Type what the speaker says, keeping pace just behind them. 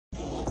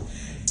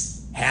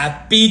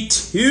Happy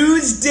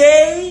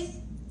Tuesday!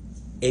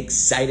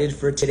 Excited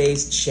for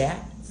today's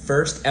chat.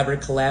 First ever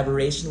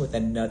collaboration with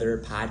another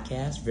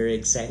podcast. Very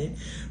excited.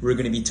 We're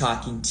going to be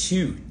talking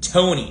to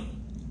Tony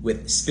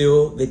with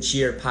Spill the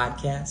Cheer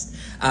podcast.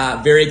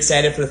 Very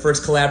excited for the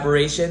first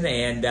collaboration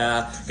and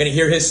going to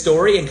hear his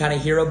story and kind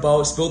of hear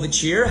about Spill the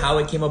Cheer, how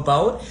it came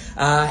about,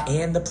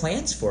 and the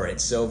plans for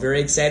it. So very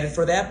excited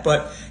for that.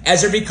 But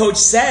as every coach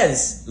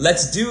says,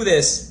 let's do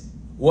this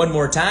one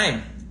more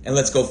time and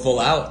let's go full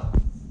out.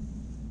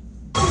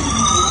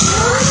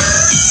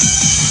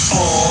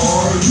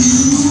 Are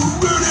you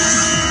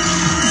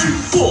ready?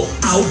 Full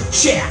out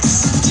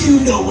chats. Do you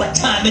know what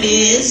time it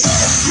is?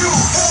 Control,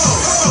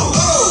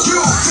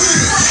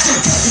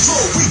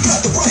 we got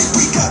the right,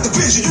 we got the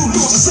vision, you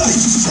lose the sight.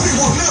 We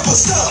will never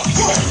stop. We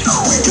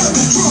got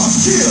the drop,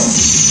 yeah.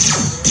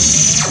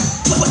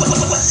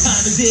 What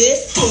time is it?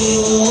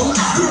 Full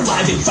out. We're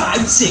live in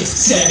 5, 6,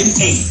 7,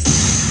 8.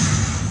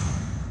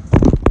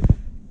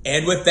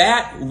 And with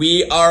that,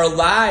 we are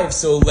live.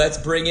 So let's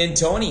bring in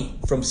Tony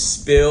from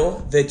Spill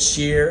the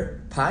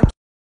Cheer podcast.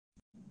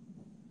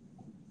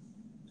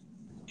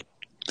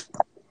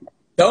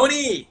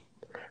 Tony,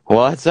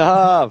 what's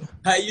up?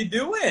 how you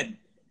doing?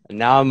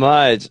 Not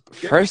much.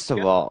 First of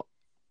all,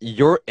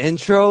 your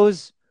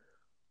intros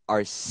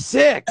are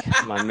sick,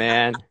 my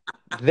man.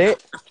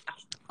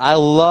 I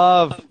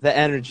love the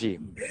energy.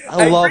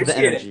 I love the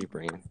energy you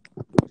bring.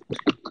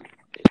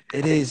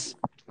 It is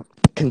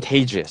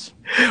contagious.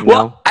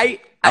 Well, I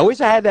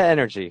wish I had that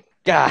energy.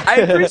 God. I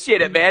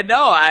appreciate it, man.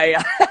 No,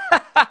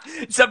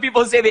 some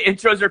people say the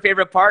intro is their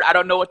favorite part. I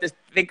don't know what to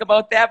think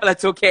about that, but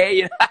that's okay.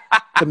 You know?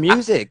 The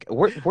music.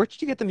 Where did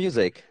you get the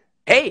music?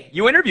 Hey,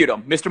 you interviewed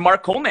him, Mr.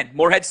 Mark Coleman,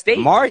 Moorhead State.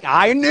 Mark,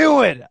 I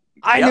knew it.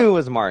 I knew it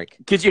was Mark.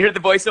 Could you hear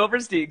the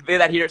voiceovers? Did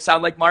that hear it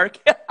sound like Mark?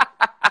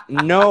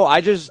 No,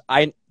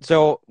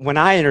 so when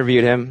I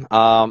interviewed him,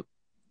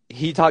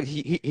 he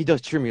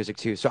does cheer music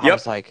too. So I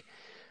was like,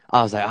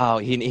 oh,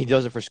 he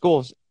does it for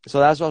schools. So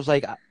that's what I was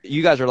like,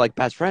 you guys are like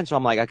best friends. So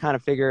I'm like, I kind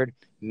of figured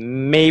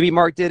maybe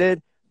Mark did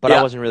it, but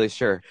I wasn't really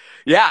sure.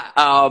 Yeah.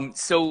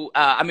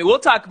 We'll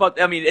talk about,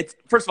 it's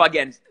first of all,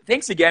 again,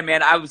 thanks again,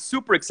 man. I was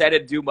super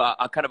excited to do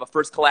a kind of a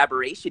first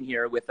collaboration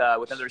here with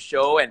another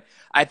show. And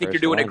I think you're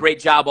doing a great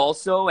job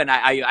also. And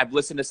I've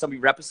listened to some of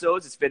your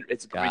episodes. It's been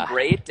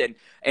great.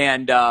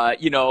 And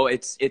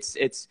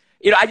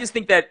I just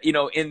think that,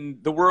 in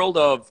the world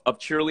of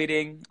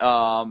cheerleading,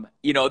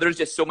 there's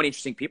just so many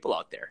interesting people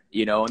out there,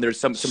 and there's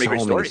so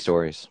many great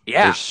stories.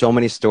 Yeah. There's so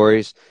many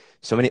stories,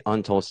 so many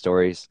untold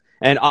stories.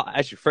 And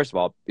actually, first of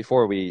all,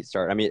 before we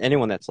start,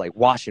 anyone that's like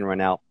watching right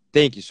now,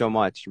 thank you so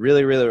much.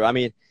 Really,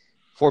 really,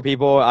 for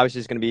people, obviously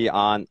it's going to be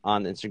on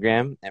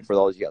Instagram. And for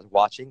those of you guys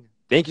watching,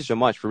 thank you so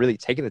much for really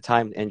taking the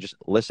time and just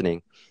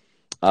listening.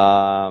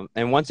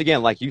 And once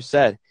again, like you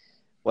said,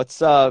 I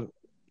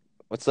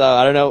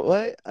don't know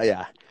what,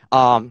 yeah.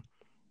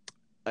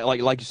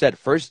 Like you said,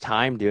 first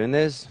time doing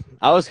this,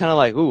 I was kind of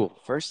like, ooh,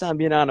 first time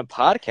being on a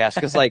podcast.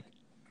 Cause like,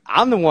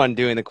 I'm the one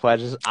doing the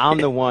questions. I'm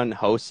the one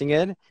hosting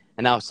it.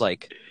 And I was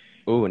like,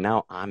 ooh,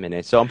 now I'm in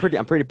it. So I'm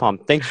pretty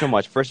pumped. Thanks so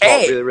much. First of all,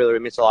 really, really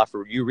means a lot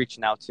for you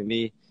reaching out to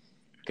me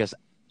because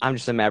I'm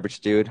just an average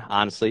dude,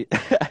 honestly.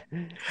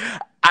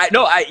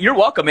 You're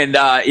welcome. And,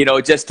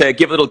 just to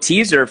give a little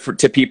teaser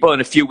to people,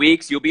 in a few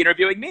weeks, you'll be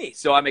interviewing me.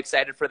 So I'm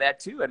excited for that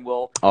too. And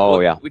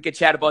we could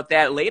chat about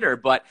that later.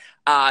 But,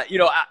 I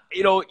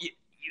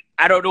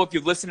don't know if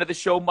you've listened to the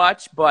show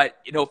much, but,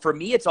 for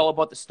me, it's all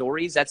about the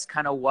stories. That's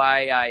kind of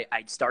why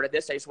I started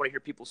this. I just want to hear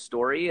people's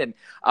story. And,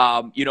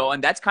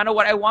 and that's kind of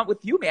what I want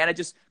with you, man. I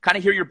just kind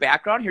of hear your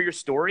background, hear your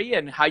story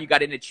and how you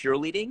got into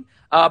cheerleading.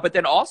 But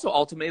then also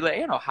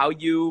ultimately, how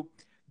you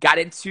got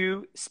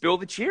into Spill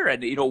the Cheer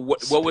and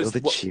what was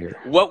the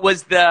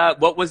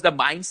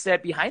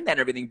mindset behind that and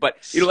everything. But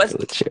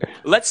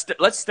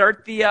let's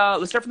start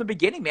from the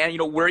beginning, man.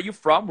 Where are you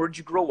from? Where did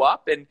you grow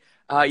up? And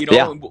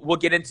we'll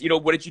get into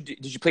what did you do?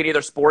 Did you play any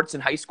other sports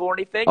in high school or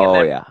anything?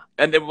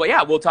 And then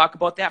we'll talk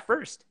about that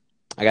first.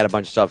 I got a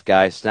bunch of stuff,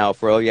 guys. Now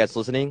for all you guys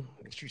listening,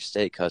 make sure you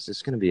stay because this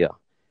is gonna be a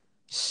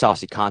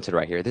saucy content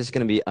right here. This is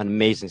gonna be an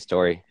amazing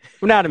story.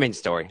 Well, not an amazing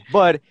story,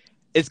 but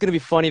it's gonna be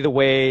funny the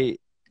way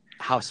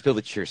how Spill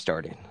the Cheer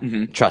started.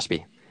 Mm-hmm. Trust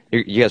me,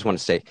 you guys want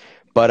to stay.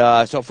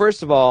 But so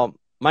first of all,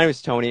 my name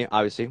is Tony.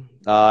 Obviously,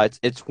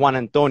 it's Juan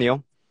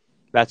Antonio.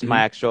 That's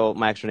my actual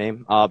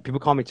name. People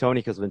call me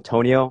Tony because of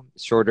Antonio,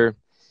 it's shorter,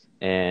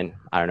 and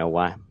I don't know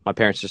why. My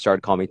parents just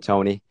started calling me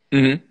Tony.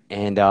 Mm-hmm.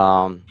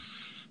 And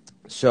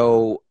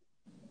so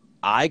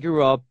I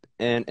grew up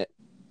in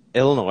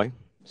Illinois.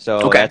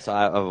 So I've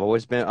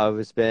always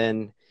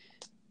been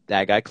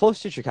that guy close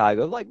to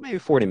Chicago, like maybe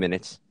 40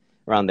 minutes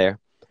around there.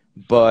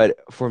 But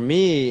for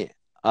me,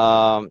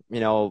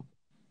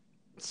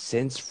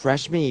 since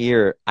freshman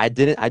year, I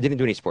didn't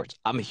do any sports.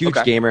 I'm a huge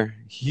gamer.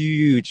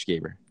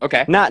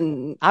 Okay.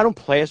 I don't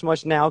play as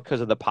much now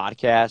because of the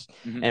podcast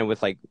and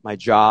with like my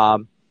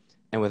job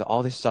and with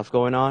all this stuff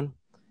going on.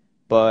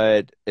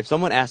 But if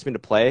someone asks me to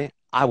play,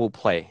 I will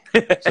play.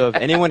 So if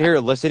anyone here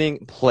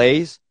listening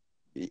plays,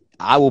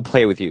 I will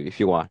play with you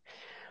if you want.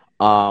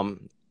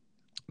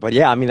 But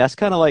yeah, I mean that's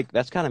kind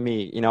of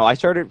me. You know, I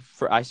started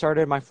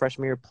my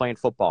freshman year playing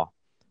football.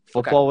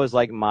 Football was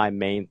like my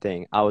main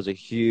thing. I was a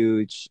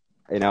huge,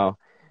 you know,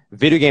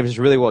 video games is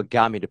really what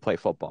got me to play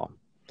football.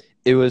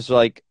 It was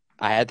like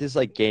I had this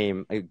like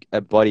game.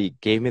 A buddy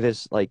gave me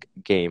this like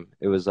game.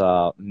 It was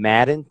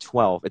Madden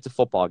 12. It's a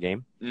football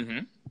game. Mm-hmm.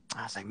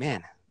 I was like,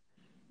 man,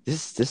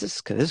 this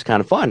is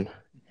kind of fun.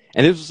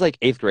 And this was like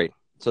 8th grade.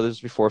 So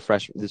this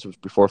was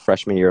before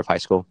freshman year of high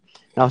school.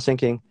 And I was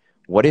thinking,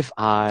 what if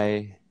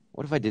I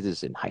did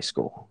this in high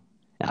school?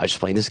 And I was just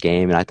playing this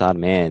game, and I thought,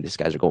 man, these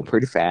guys are going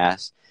pretty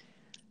fast.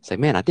 It's like,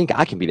 man, I think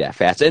I can be that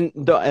fast. And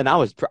I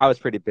was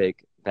pretty big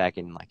back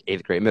in like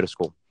 8th grade, middle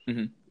school.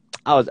 Mm-hmm.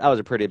 I was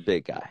a pretty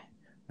big guy.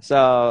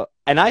 So,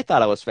 and I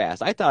thought I was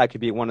fast. I thought I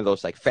could be one of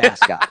those like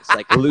fast guys,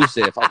 like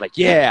elusive. I was like,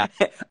 yeah,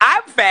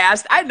 I'm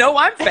fast. I know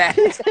I'm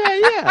fast.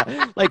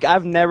 yeah. Like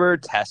I've never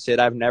tested.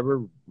 I've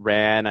never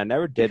ran. I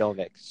never did all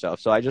that stuff.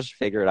 So I just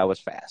figured I was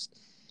fast.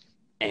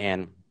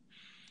 And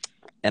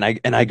I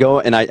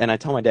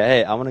tell my dad,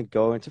 hey, I want to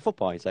go into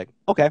football. He's like,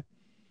 okay.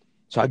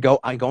 So I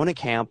go into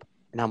camp,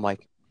 and I'm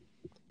like,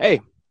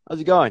 hey, how's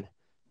it going?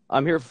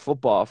 I'm here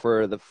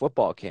for the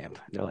football camp.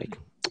 And they're like,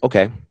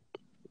 okay.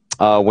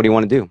 What do you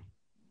want to do?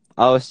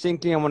 I was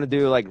thinking I want to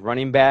do like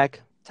running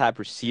back type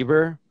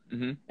receiver.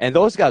 Mm-hmm. And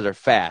those guys are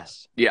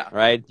fast. Yeah.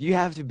 Right? You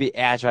have to be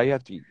agile. You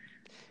have to be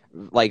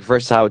like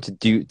versatile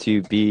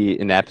to be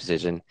in that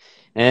position.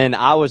 And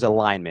I was a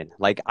lineman.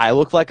 Like I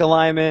looked like a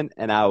lineman,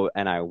 and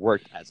I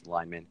worked as a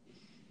lineman.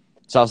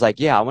 So I was like,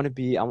 yeah, I want to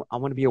be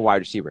a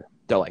wide receiver.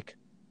 They're like,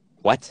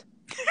 what?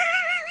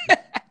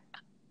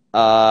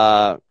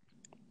 How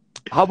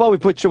about we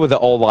put you with the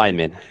old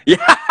lineman?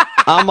 Yeah.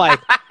 I'm like,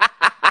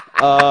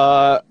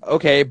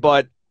 okay,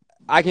 but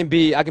I can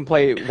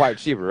play wide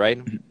receiver,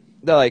 right?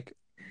 They're like,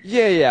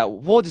 yeah,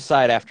 we'll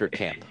decide after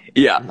camp.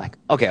 Yeah. I'm like,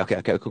 okay,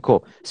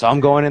 cool. So I'm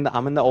in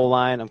the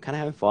O-line. I'm kind of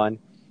having fun.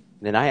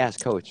 And then I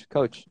asked Coach,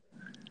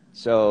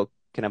 so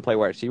can I play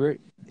wide receiver? And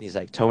he's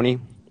like, Tony,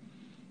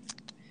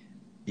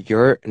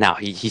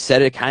 he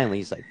said it kindly.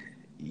 He's like,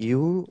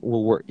 you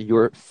will work.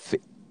 You're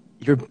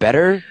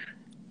better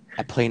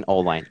at playing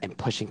O-line and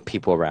pushing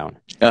people around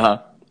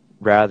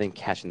rather than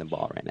catching the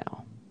ball right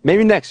now.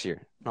 Maybe next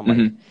year. I'm like,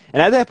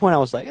 and at that point I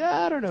was like,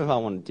 I don't know if I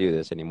want to do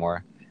this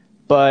anymore.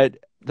 But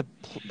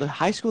the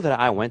high school that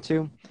I went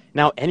to,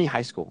 now any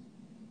high school,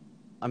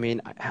 I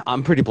mean,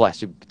 I'm pretty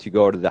blessed to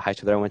go to the high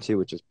school that I went to,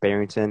 which is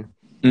Barrington.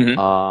 Mm-hmm.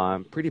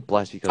 I'm pretty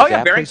blessed because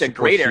Barrington,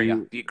 great area.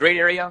 Great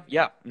area.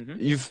 Yeah.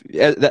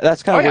 Mm-hmm.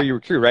 That's kind of where you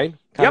recruit, right?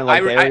 Yeah,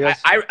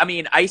 I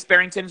mean, Ice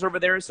Barrington's over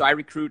there, so I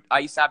recruit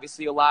Ice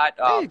obviously a lot.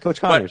 Hey, Coach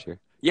Connor's here.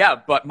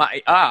 Yeah, but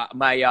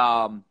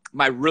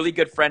my really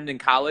good friend in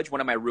college,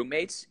 one of my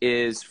roommates,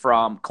 is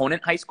from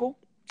Conant High School.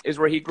 Is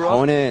where he grew up.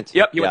 Conant.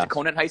 Yep, he went to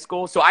Conant High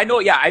School. So I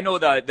know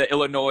the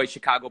Illinois,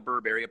 Chicago,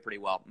 Burb area pretty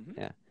well.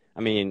 Mm-hmm. Yeah,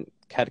 I mean,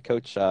 head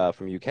coach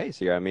from UK is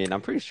here. I mean,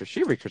 I'm pretty sure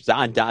she recruits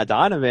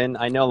Donovan.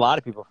 I know a lot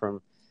of people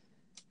from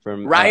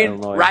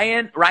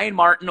Ryan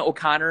Martin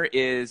O'Connor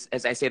is,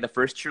 as I say, the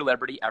first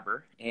cheerleader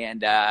ever,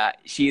 and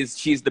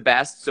she's the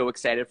best. So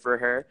excited for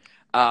her.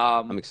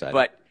 I'm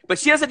excited, but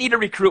she doesn't need to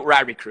recruit where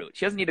I recruit.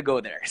 She doesn't need to go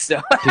there.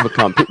 So people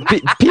come to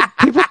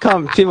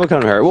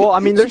her. Well, I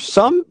mean, there's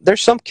some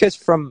kids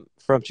from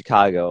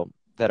Chicago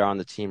that are on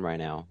the team right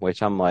now,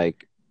 which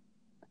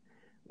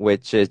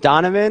is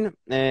Donovan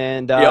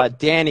and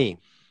Danny.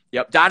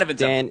 Yep,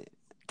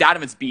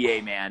 Donovan's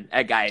BA, man.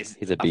 That guy's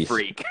he's a beast.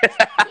 Freak.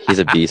 He's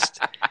a beast.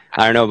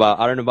 I don't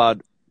know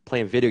about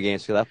playing video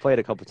games because I've played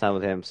a couple times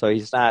with him. So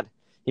he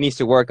needs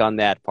to work on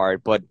that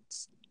part. But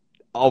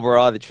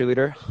overall, the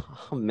cheerleader,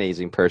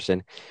 amazing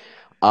person.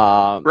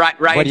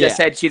 Ryan just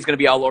said she's going to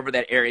be all over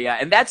that area,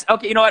 and that's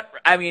okay. You know what?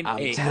 I mean,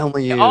 I'm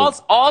telling you,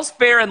 all's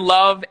fair in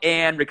love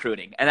and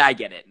recruiting, and I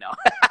get it. No,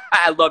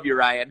 I love you,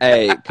 Ryan.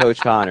 Hey,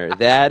 Coach Connor,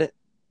 the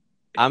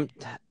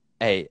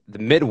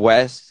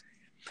Midwest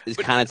is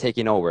kind of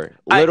taking over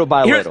little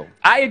by little.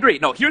 I agree.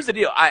 No, here's the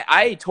deal.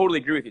 I totally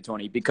agree with you,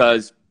 Tony,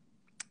 because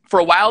for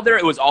a while there,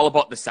 it was all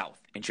about the South.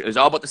 And it was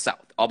all about the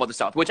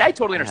South, which I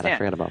totally understand. I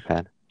forgot about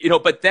Pat.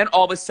 But then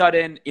all of a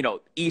sudden,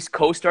 East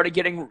Coast started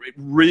getting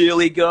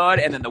really good,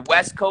 and then the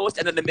West Coast,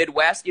 and then the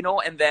Midwest,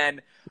 and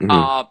then,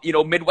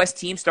 Midwest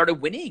teams started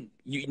winning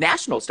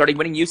nationals, started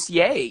winning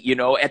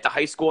UCA, at the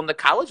high school and the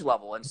college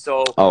level. And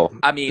so,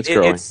 I mean,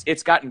 it's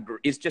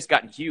just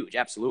gotten huge.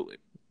 Absolutely.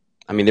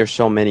 I mean, there's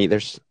so many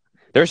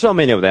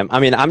of them. I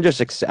mean, I'm just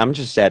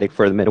ecstatic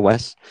for the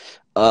Midwest,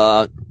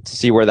 to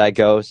see where that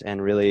goes, and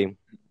really,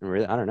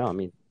 I don't know. I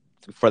mean,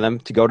 for them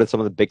to go to some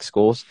of the big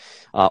schools,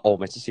 Ole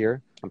Miss is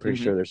here. I'm pretty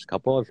sure there's a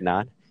couple. If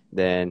not,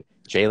 then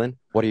Jalen,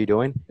 what are you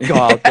doing? Go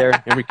out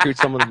there and recruit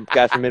some of the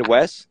guys from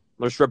Midwest.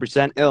 Let's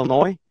represent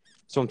Illinois.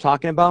 That's what I'm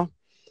talking about.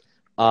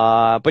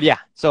 But yeah,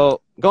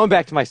 so going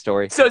back to my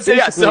story. No,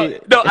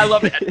 I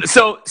love it.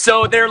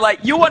 So they're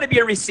like, you want to be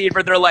a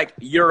receiver? They're like,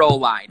 you're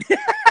O-line.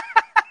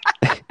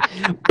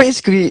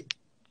 Basically,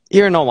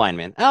 you're an O-line,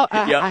 man.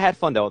 I had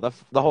fun though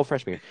the whole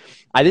freshman year.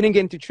 I didn't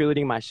get into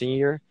cheerleading my senior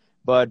year.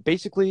 But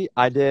basically,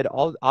 I did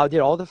all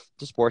the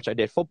sports. I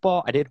did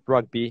football, I did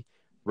rugby,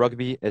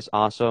 Rugby is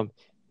awesome.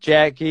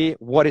 Jackie,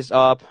 what is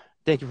up?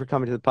 Thank you for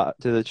coming to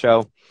the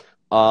show.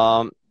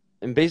 And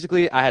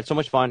basically, I had so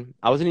much fun.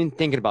 I wasn't even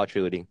thinking about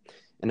cheerleading.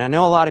 And I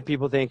know a lot of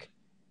people think,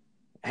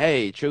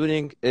 hey,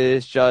 cheerleading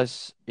is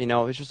just,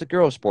 it's just a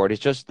girl sport.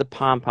 It's just the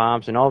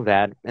pom-poms and all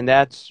that. And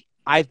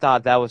I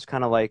thought that was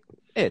kind of like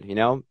it,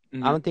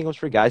 Mm-hmm. I don't think it was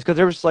for guys because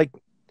there was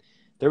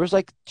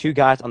like two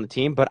guys on the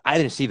team, but I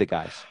didn't see the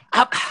guys.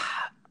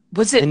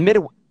 Was it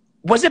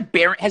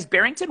has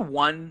Barrington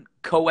won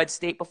co-ed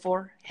state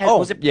before? They're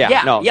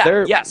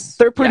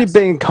pretty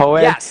big in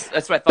co-ed. Yes,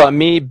 that's what I thought. But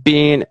me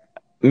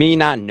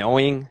not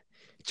knowing,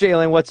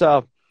 Jalen, what's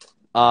up?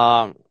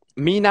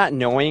 Me not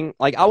knowing,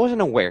 like I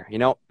wasn't aware,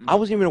 I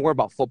wasn't even aware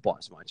about football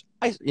as much.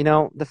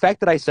 The fact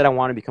that I said I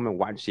wanted to become a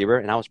wide receiver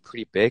and I was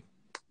pretty big,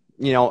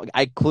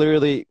 I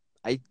clearly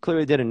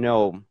didn't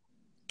know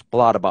a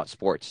lot about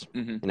sports,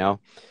 Mm-hmm.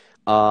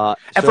 And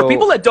for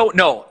people that don't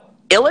know,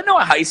 Illinois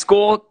high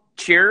school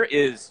cheer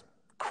is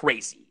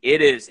crazy.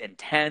 It is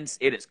intense.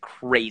 It is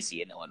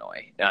crazy in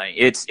Illinois.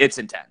 It's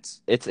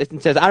intense. It's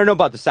intense. I don't know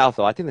about the South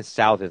though. I think the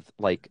South is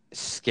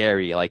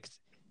scary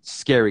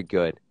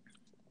good.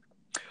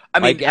 I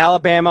mean,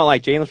 Alabama,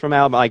 Jalen's from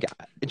Alabama.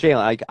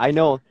 Jalen, I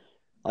know,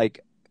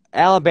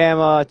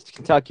 Alabama,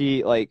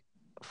 Kentucky,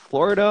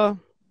 Florida.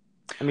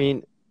 I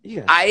mean,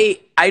 yeah.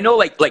 I know,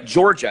 like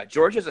Georgia.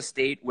 Georgia's a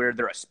state where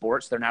they're a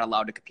sports. They're not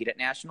allowed to compete at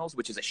nationals,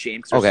 which is a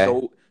shame because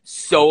there's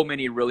so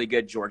many really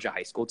good Georgia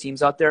high school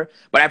teams out there.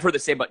 But I've heard the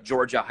same about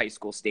Georgia high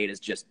school state is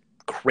just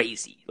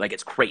crazy.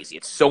 It's crazy.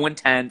 It's so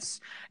intense.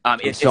 I'm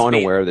so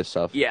unaware of this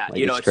stuff. Yeah,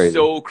 it's crazy.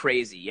 so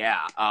crazy.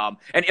 Yeah.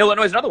 And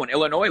Illinois is another one.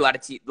 Illinois,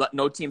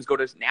 no teams go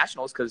to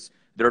nationals because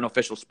they're an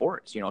official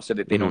sports. So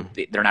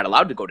that they're not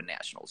allowed to go to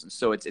nationals, and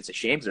so it's a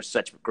shame because there's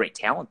such great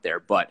talent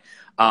there. But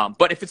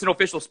if it's an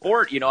official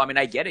sport,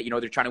 I get it.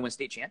 They're trying to win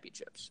state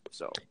championships.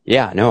 So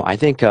yeah, no, I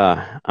think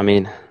I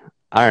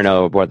don't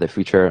know about the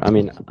future. I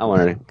want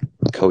to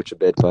coach a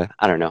bit, but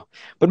I don't know.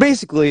 But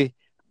basically,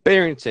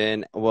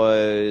 Barrington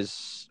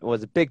was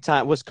a big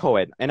time, was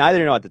co-ed, and I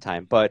didn't know at the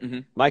time, but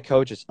my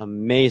coach is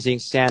amazing,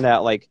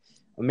 standout,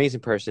 amazing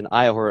person.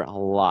 I owe her a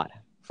lot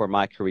for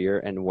my career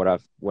and what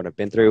I've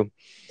been through.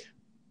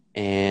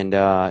 And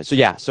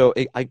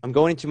I'm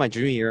going into my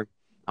junior year.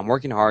 I'm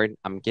working hard.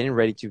 I'm getting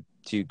ready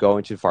to go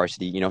into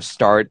varsity,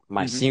 start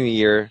my senior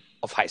year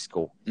of high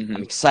school.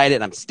 I'm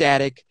excited. I'm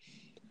ecstatic.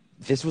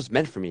 This was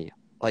meant for me.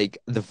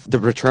 The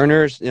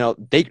returners,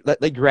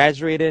 they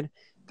graduated.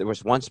 There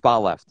was one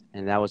spot left,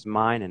 and that was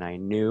mine, and I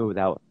knew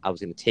that I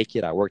was going to take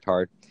it. I worked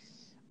hard.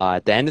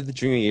 At the end of the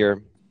junior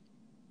year,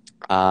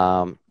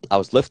 I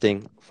was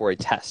lifting for a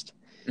test,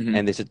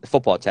 and this is a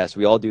football test.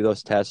 We all do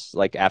those tests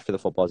after the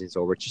football season's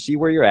over to see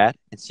where you're at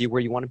and see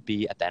where you want to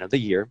be at the end of the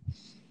year.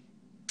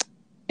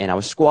 And I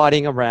was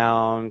squatting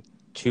around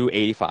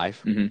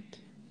 285,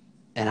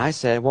 and I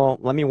said, well,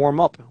 let me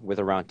warm up with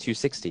around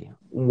 260.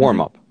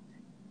 Warm up.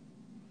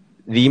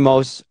 It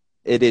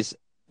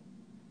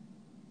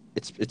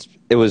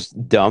was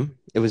dumb.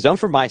 It was dumb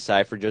from my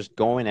side for just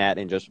going at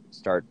and just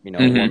start,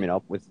 warming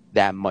up with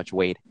that much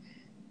weight.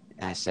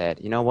 And I said,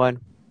 you know what?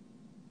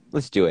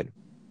 Let's do it.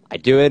 I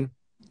do it,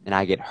 and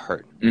I get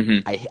hurt.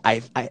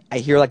 I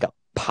hear a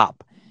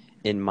pop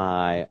in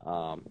my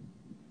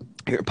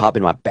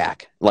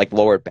back,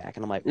 lower back,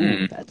 and I'm like,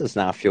 ooh, that does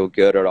not feel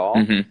good at all.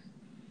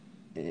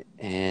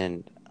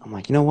 And I'm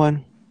like, you know what?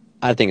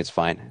 I think it's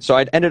fine. So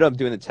I ended up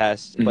doing the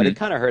test, but it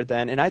kind of hurt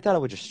then, and I thought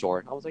it would just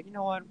sore. I was like, you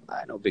know what?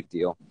 No big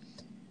deal.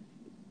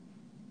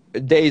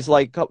 Days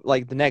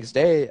the next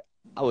day,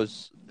 I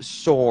was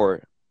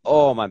sore.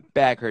 Oh, my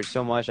back hurt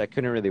so much I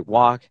couldn't really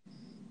walk.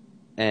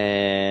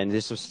 And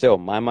this was still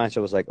my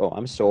mindset was like, oh,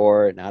 I'm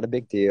sore, not a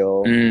big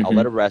deal. I'll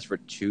let it rest for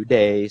 2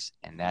 days,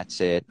 and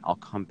that's it. I'll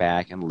come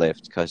back and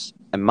lift because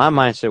my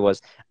mindset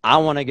was I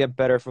want to get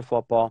better for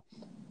football.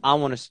 I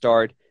want to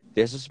start.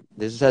 This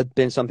has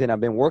been something I've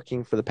been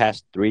working for the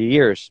past 3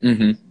 years.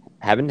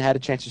 Haven't had a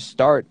chance to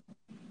start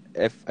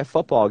a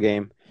football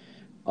game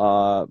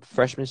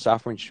freshman,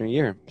 sophomore, and junior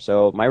year.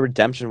 So my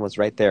redemption was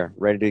right there,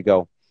 ready to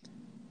go.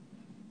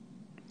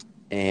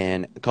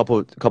 And a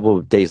couple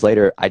of days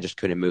later, I just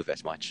couldn't move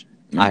as much.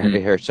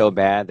 It hurt so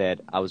bad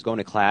that I was going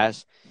to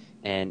class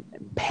and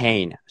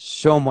pain,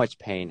 so much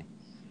pain.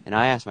 And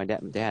I asked my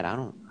dad, I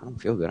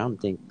don't feel good. I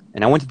don't think.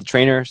 And I went to the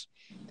trainers.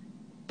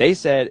 They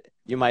said,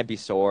 you might be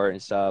sore and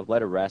stuff.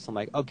 Let it rest. I'm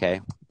like, okay,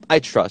 I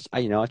trust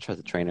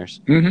the trainers.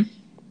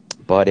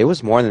 But it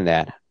was more than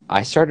that.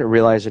 I started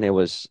realizing it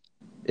was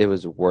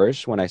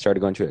worse when I started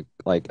going to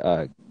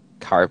a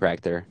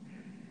chiropractor,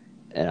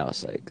 and I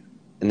was like,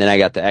 and then I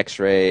got the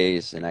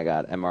X-rays and I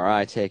got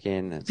MRI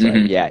taken. It's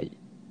like, yeah,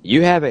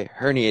 you have a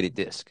herniated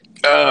disc.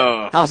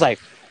 Oh, I was like,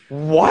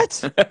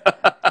 what?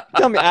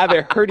 Tell me I have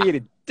a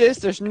herniated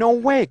disc? There's no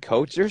way,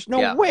 coach. There's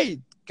no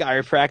way,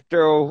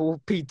 chiropractor or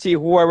PT,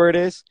 whoever it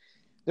is.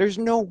 There's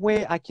no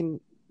way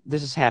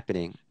this is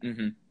happening.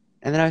 And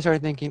then I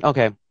started thinking,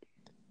 okay,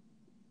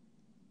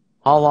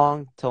 how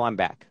long till I'm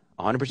back?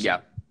 100%.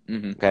 Yeah.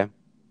 Okay.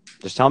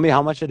 Just tell me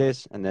how much it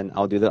is, and then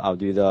I'll do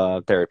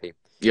the therapy.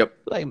 Yep.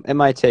 Like it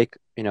might take,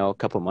 a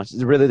couple of months.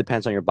 It really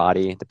depends on your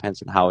body. It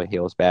depends on how it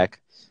heals back,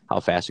 how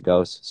fast it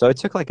goes. So it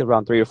took like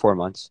around 3 or 4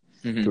 months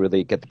to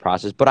really get the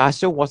process. But I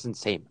still wasn't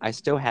sane. I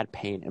still had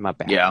pain in my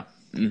back. Yeah.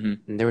 And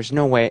there was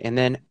no way. And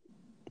then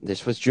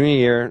this was junior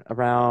year,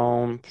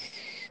 around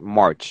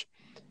March.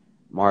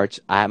 I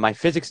had my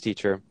physics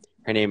teacher.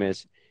 Her name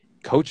is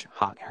Coach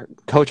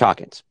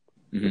Hawkins.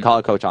 We call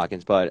her Coach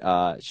Hawkins,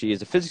 but she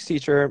is a physics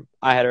teacher.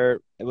 I had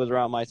her. It was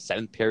around my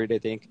 7th period, I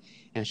think.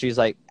 And she's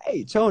like,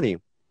 "Hey, Tony,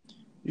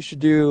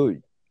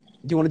 do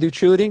you want to do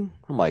cheerleading?"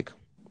 I'm like,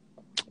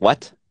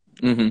 "What?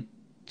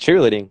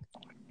 Cheerleading?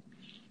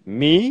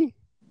 Me?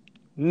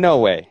 No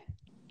way.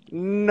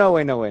 No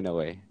way, no way, no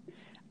way."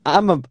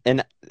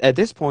 And at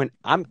this point,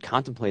 I'm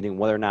contemplating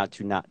whether or not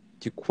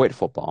to quit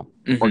football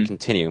or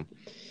continue,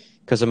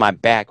 because my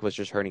back was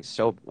just hurting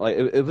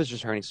it was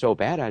just hurting so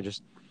bad.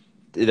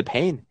 The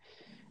pain.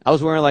 I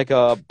was wearing like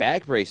a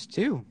back brace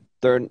too.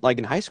 They're like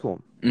in high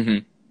school.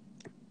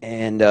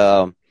 And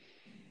I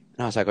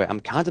was like, wait,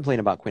 I'm contemplating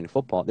about quitting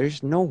football.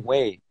 There's no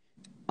way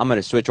I'm going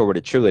to switch over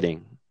to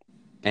cheerleading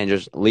and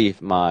just leave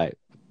the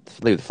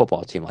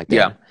football team like that.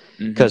 Yeah.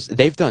 Because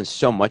they've done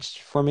so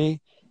much for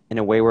me in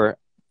a way where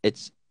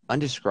it's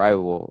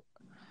undescribable.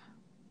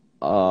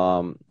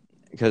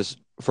 Because,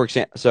 for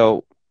example,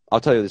 so I'll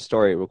tell you the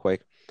story real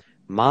quick.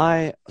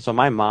 My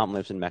mom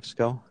lives in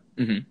Mexico.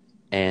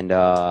 And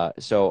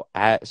so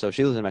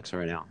she lives in Mexico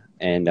right now.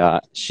 And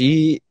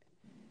she,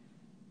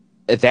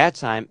 at that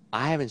time,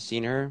 I haven't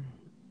seen her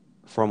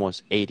for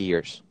almost 8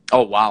 years.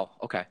 Oh, wow.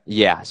 Okay.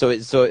 Yeah. So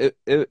it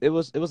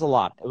was a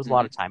lot. It was a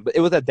lot of time, but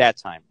it was at that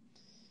time.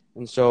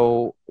 And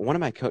so one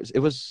of my coaches, it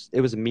was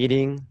a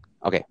meeting.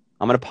 Okay,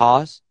 I'm gonna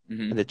pause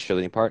the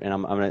cheerleading part, and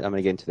I'm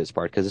gonna get into this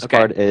part, because this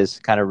part is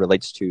kind of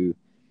relates to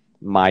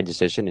my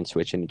decision in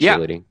switching to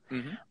cheerleading.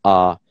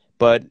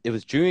 But it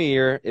was junior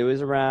year. It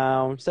was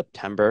around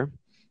September.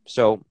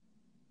 So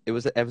it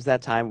was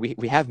that time.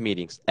 We have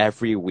meetings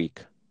every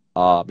week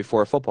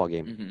before a football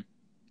game.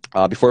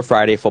 Before a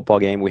Friday football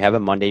game, we have a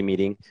Monday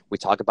meeting. We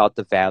talk about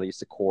the values,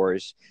 the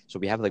cores. So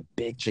we have like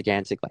big,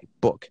 gigantic like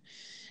book.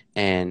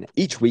 And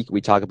each week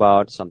we talk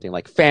about something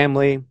like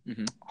family,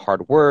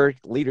 hard work,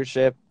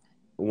 leadership.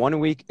 One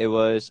week it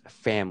was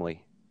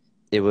family.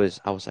 I was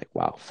like,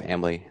 wow,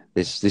 family.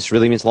 This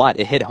really means a lot.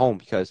 It hit home,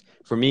 because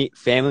for me,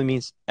 family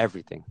means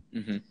everything.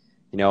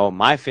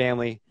 My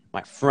family,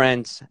 my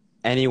friends,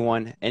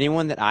 anyone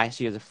that I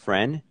see as a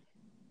friend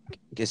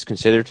is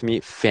considered to me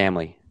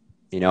family.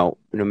 No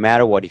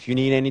matter what, if you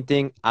need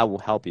anything, I will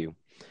help you.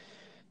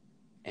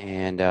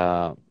 And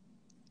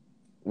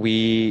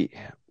we're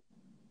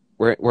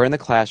in the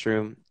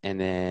classroom, and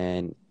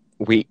then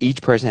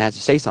each person has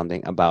to say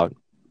something about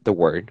the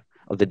word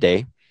of the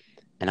day.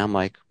 And I'm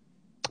like,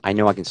 I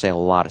know I can say a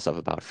lot of stuff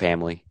about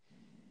family.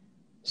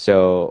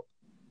 So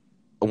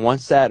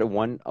once that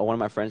one of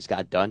my friends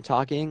got done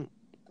talking,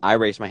 I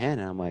raised my hand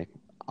and I'm like,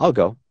 I'll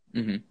go.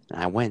 And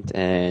I went,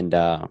 and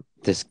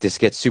this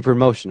gets super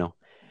emotional.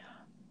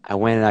 I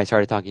went and I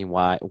started talking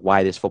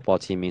why this football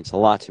team means a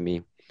lot to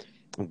me,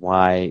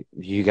 why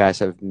you guys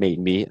have made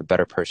me a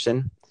better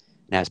person,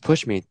 and has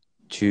pushed me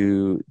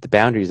to the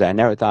boundaries that I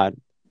never thought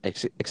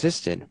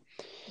existed.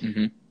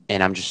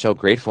 And I'm just so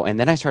grateful. And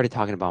then I started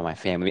talking about my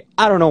family.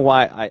 I don't know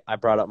why I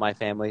brought up my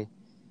family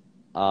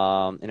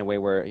in a way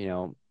where,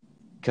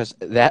 because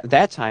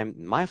that time,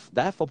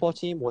 that football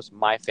team was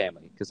my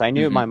family, because I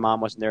knew my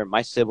mom wasn't there.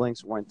 My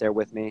siblings weren't there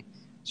with me.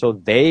 So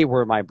they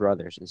were my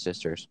brothers and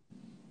sisters.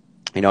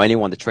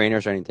 Anyone, the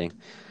trainers or anything.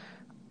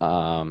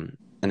 And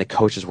the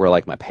coaches were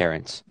like my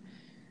parents.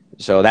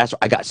 So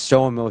I got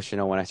so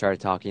emotional when I started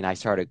talking. I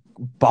started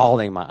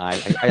bawling my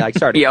eyes. I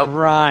started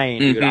crying,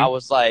 dude. I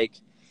was like,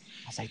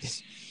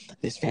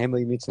 this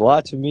family means a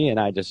lot to me, and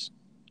I'm just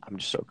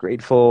so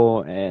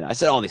grateful. And I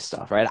said all this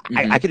stuff, right?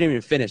 I couldn't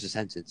even finish the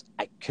sentence.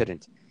 I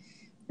couldn't.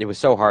 It was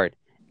so hard.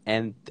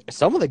 And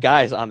some of the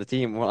guys on the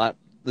team were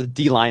the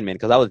D linemen,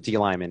 because I was D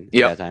lineman at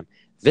that time.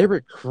 They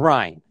were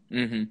crying.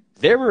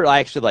 They were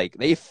actually like,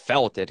 they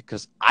felt it,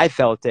 because I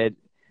felt it.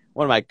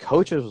 One of my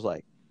coaches was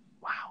like,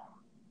 wow,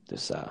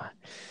 this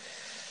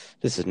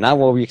is not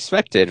what we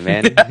expected,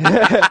 man.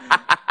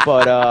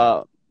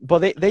 But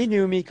they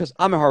knew me, because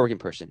I'm a hardworking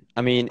person.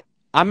 I mean,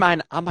 I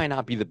might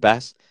not be the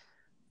best,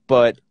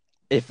 but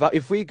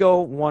if we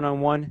go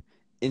one-on-one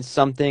in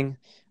something,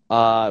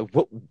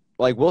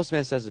 like Will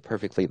Smith says it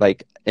perfectly.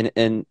 Like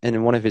in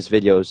one of his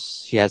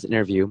videos, he has an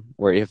interview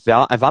where if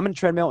I'm in a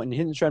treadmill and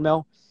hitting the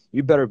treadmill,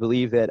 you better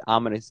believe that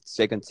I'm gonna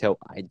stick until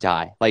I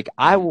die. Like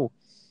I will,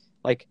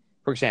 like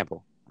for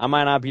example, I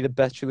might not be the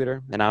best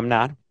cheerleader, and I'm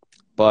not,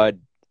 but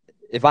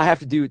if I have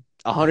to do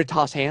 100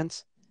 toss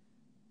hands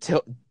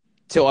till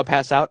I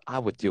pass out, I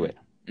would do it.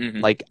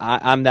 Like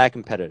I'm that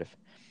competitive.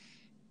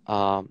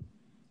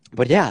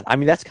 But yeah, I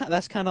mean that's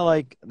kind of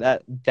like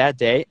that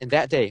day. And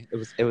that day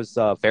it was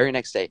very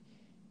next day.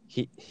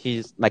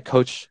 He's my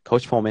coach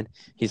Pullman.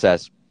 He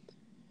says,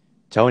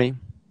 Tony,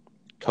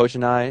 Coach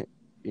and I,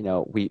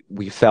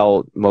 we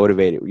felt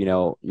motivated.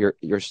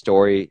 Your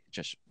story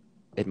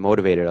it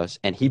motivated us,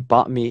 and he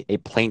bought me a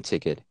plane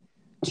ticket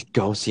to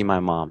go see my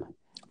mom.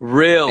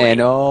 Really? And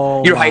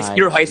your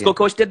high school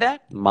coach did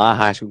that? My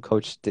high school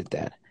coach did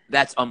that.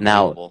 That's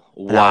unbelievable.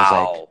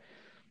 Wow.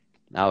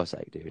 I was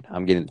like, dude,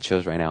 I'm getting the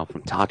chills right now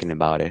from talking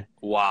about it.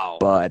 Wow.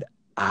 But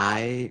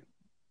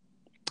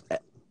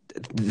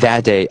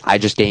that day, I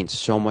just gained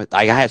so much.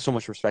 I had so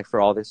much respect for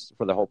all this,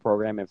 for the whole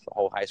program and for the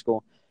whole high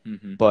school.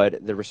 Mm-hmm.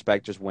 But the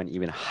respect just went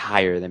even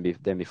higher than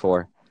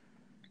before.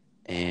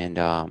 And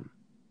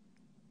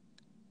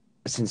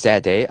since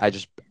that day,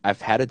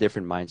 I've had a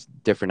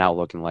different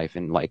outlook in life,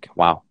 and like,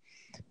 wow,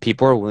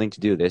 people are willing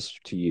to do this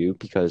to you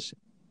because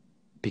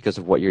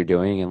of what you're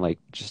doing and like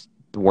just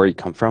where you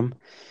come from.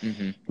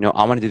 Mm-hmm. You know,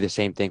 I want to do the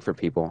same thing for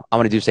people. I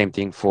want to do the same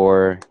thing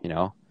for, you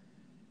know,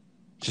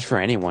 just for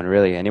anyone,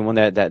 really, anyone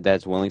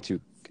that's willing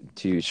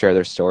to share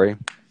their story.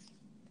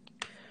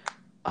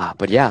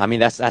 But yeah, I mean,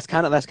 that's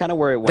kind of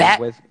where it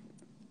went with.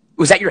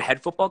 Was that your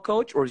head football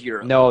coach, or was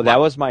your that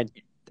was my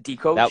D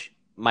coach?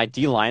 My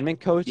D lineman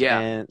coach. Yeah.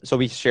 And so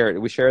we share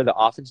the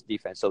offense and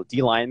defense. So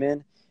D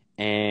lineman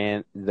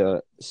and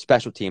the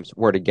special teams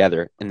were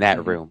together in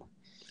that room.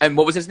 And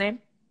what was his name?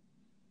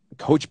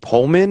 Coach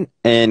Pullman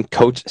and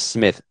Coach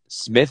Smith.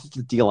 Smith,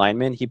 the D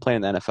lineman, he played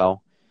in the NFL,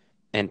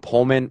 and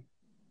Pullman,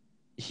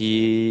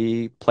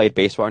 he played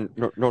baseball in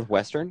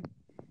Northwestern.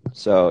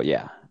 So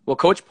yeah. Well,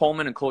 Coach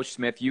Pullman and Coach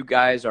Smith, you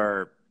guys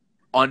are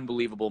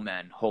unbelievable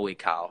men. Holy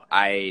cow!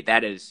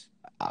 That's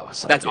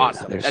awesome. That's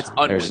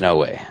unbelievable. There's no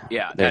way.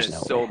 Yeah, there's that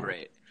is no so way.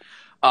 great.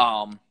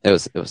 It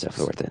was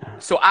definitely worth it.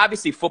 So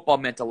obviously, football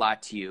meant a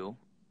lot to you.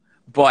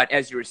 But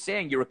as you were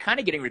saying, you were kind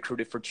of getting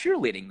recruited for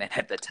cheerleading then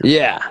at the time.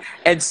 Yeah.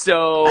 And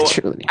so,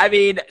 I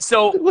mean,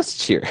 so let's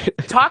cheer.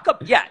 Talk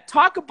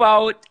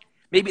about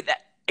maybe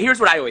that.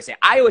 Here's what I always say.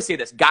 I always say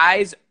this,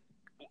 guys.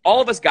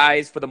 All of us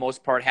guys, for the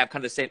most part, have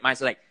kind of the same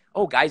mindset. Like,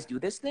 oh, guys do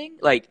this thing.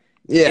 Like,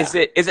 is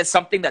it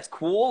something that's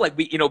cool? Like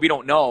we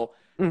don't know.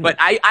 Mm-hmm. But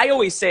I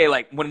always say,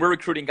 like, when we're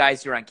recruiting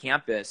guys here on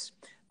campus,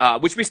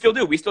 which we still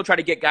do, we still try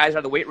to get guys out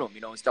of the weight room,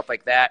 and stuff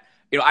like that.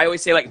 I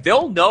always say, like,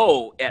 they'll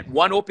know at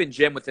one open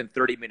gym within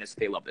 30 minutes if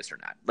they love this or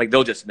not. Like,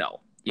 they'll just know,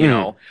 you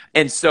know?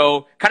 And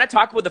so kind of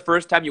talk about the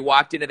first time you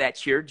walked into that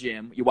cheer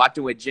gym, you walked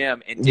into a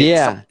gym and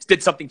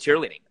did something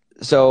cheerleading.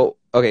 So,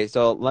 okay,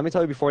 so let me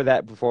tell you before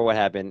what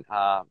happened.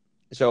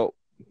 So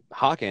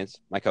Hawkins,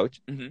 my coach,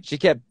 she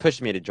kept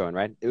pushing me to join,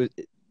 right?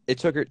 It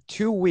took her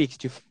 2 weeks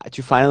to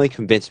finally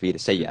convince me to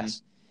say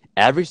yes.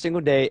 Every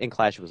single day in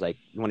class, she was like,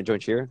 you want to join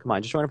cheer? Come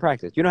on, just join a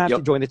practice. You don't have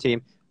to join the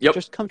team.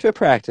 Just come to a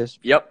practice.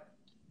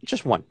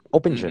 Just one.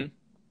 Open gym.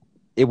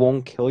 It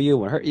won't kill you. It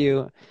won't hurt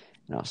you.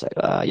 And I was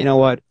like, you know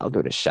what? I'll give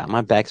it a shot. My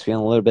back's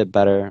feeling a little bit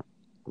better.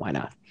 Why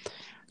not?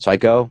 So I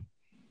go,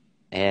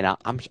 and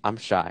I'm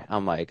shy.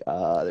 I'm like,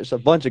 there's a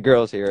bunch of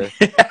girls here.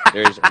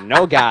 There's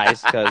no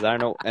guys, because I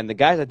don't know. And the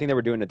guys, I think they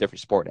were doing a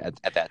different sport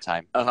at that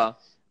time. And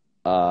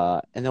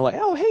they're like,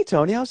 oh, hey,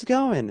 Tony, how's it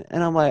going?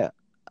 And I'm like,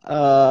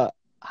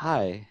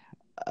 hi.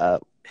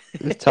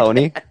 It's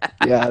Tony.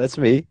 Yeah, that's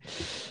me.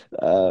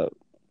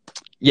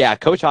 Yeah,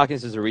 Coach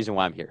Hawkins is the reason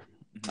why I'm here.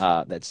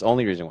 That's the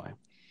only reason why.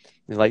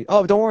 He's like,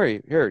 oh, don't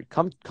worry. Here,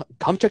 come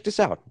check this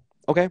out.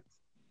 Okay.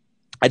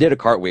 I did a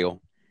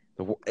cartwheel.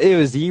 It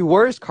was the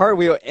worst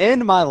cartwheel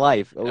in my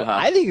life.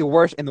 I think the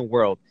worst in the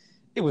world.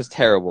 It was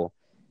terrible.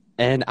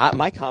 And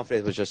my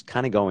confidence was just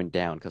kind of going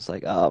down because,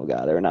 like, oh,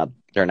 God,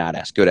 they're not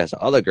as good as the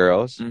other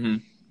girls.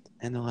 And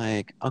they're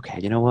like, okay,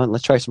 you know what?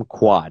 Let's try some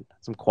quad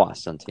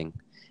stunting.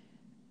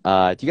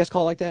 Do you guys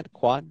call it like that?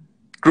 Quad?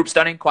 Group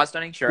stunning, quad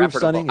stunning, sure. Group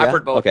stunning, I've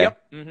heard both. Okay.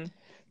 Yep.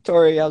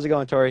 Tori, how's it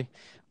going, Tori?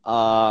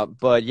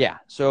 But yeah,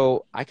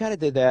 so I kind of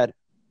did that,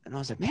 and I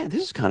was like, man,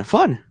 this is kind of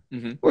fun.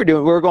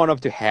 We're going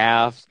up to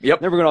halves. Then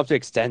we're going up to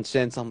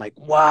extensions. I'm like,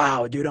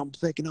 wow, dude, I'm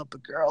picking up a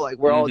girl. Like,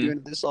 we're all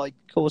doing this like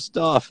cool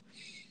stuff.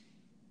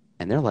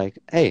 And they're like,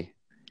 hey,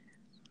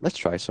 let's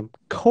try some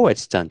co-ed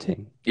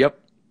stunting.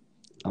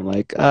 I'm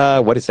like,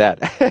 what is that?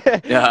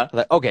 I'm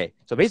like, okay,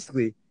 so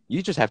basically,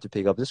 you just have to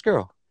pick up this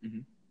girl.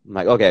 I'm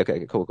like,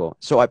 okay, cool.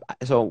 So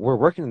we're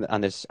working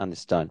on this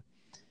stunt,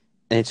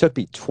 and it took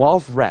me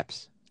 12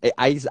 reps.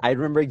 I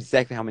remember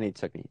exactly how many it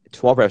took me.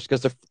 12 reps,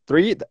 because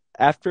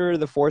after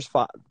the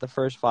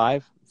first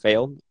five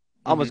failed,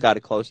 almost got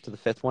it close to the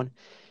fifth one.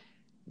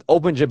 The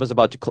open gym was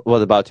about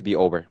to be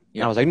over.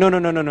 And I was like,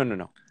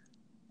 no.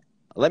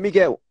 Let me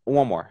get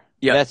one more.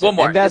 That's one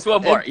more. That's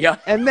one more.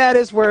 And that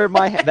is where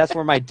my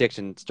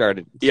addiction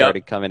started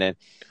coming in.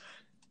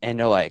 And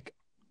they're like,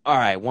 all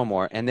right, one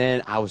more. And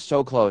then I was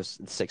so close,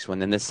 the sixth one.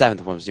 Then the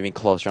seventh one was even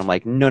closer. I'm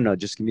like, no,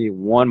 just give me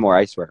one more,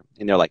 I swear.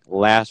 And they're like,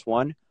 last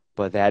one,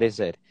 but that is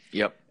it.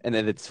 And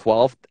then the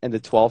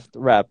 12th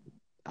rep,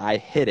 I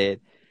hit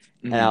it.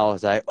 And I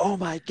was like, oh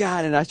my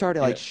God. And I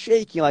started like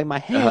shaking, like my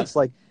hands,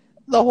 like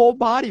the whole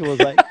body was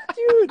like,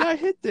 dude, I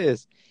hit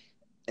this.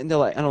 And they're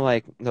like, all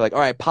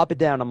right, pop it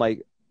down. I'm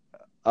like,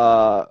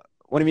 what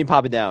do you mean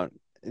pop it down?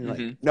 And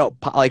like, no,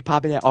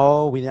 pop it down.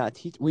 Oh, we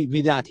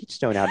did not teach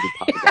Stone how to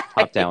do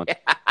pop down.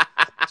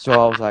 So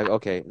I was like,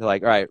 okay. They're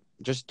like, all right,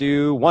 just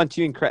do 1,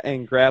 2,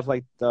 and grab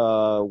like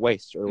the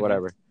waist or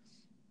whatever.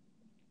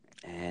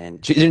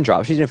 and she didn't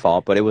drop. She didn't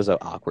fall, but it was an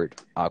awkward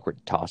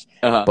toss.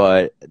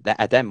 But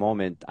at that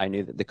moment, I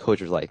knew that the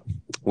coach was like,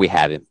 "We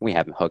have him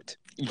hooked.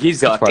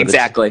 He's hooked."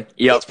 Exactly.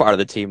 Yep. He's part of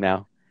the team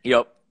now.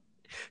 Yep.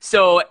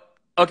 So,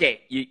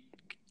 okay,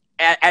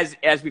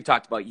 as we've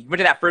talked about, you went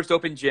to that first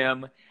open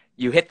gym.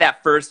 You hit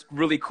that first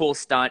really cool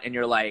stunt, and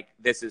you're like,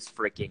 "This is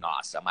freaking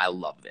awesome! I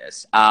love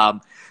this."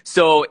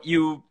 So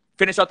you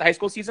finished out the high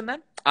school season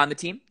then on the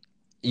team?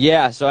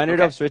 Yeah, so I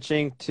ended up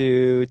switching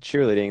to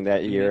cheerleading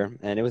that year,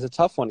 and it was a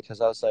tough one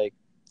because I was like,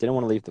 didn't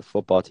want to leave the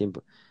football team,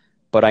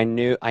 but I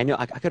knew I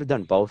could have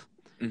done both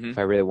if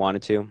I really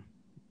wanted to,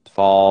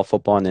 fall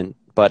football,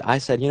 but I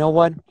said, you know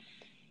what?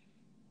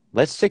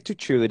 Let's stick to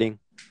cheerleading.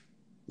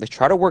 Let's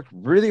try to work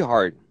really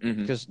hard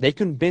because they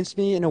convinced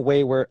me in a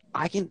way where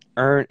I can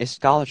earn a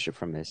scholarship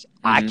from this.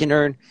 I can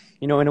earn,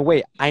 in a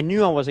way. I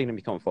knew I wasn't going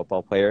to become a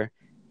football player.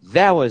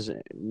 That was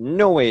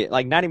no way,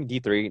 like not even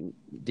D3,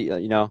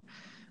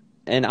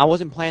 and I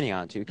wasn't planning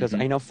on to because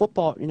I know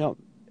football,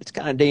 it's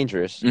kind of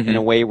dangerous in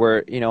a way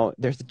where,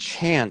 there's a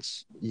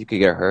chance you could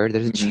get hurt.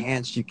 There's a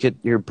chance you could,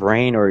 your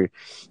brain or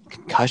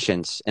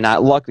concussions. And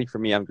luckily for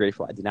me, I'm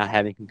grateful I did not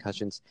have any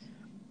concussions.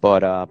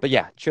 But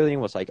yeah, cheerleading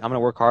was like, I'm going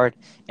to work hard.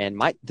 And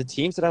the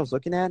teams that I was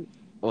looking at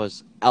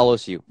was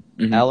LSU.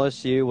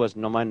 LSU was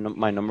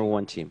my number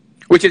one team.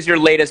 Which is your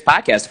latest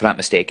podcast, if I'm not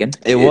mistaken.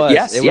 It was.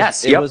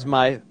 Yes. It was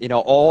my,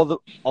 all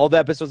the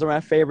episodes are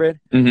my favorite.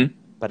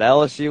 But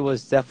LSU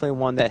was definitely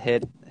one that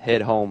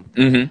hit home.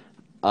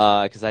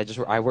 Because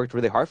I worked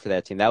really hard for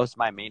that team. That was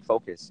my main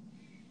focus.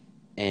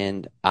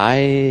 And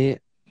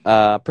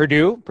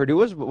Purdue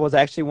was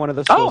actually one of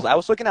the schools. I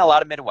was looking at a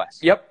lot of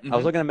Midwest. Yep. I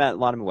was looking at a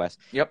lot of Midwest.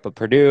 Yep. But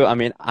Purdue, I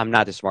mean, I'm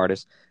not the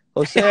smartest.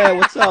 Jose,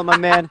 what's up, my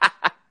man?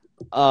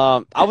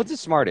 I was the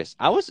smartest.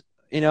 I was,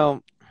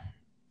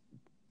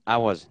 I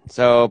wasn't.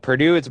 So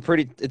Purdue, it's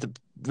a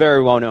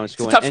very well-known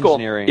school in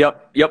engineering. School.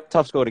 Yep.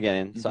 Tough school to get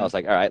in. So I was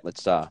like, all right,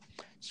 let's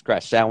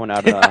scratch that one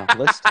out of the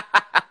list.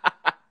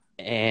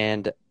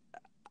 And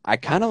I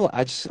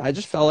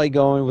just felt like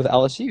going with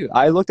LSU.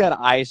 I looked at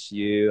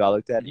ISU. I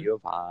looked at U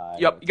of I.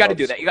 Yep, you got to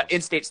do that. You got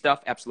in-state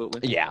stuff,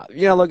 absolutely.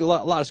 Yeah, look, a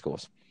lot of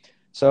schools.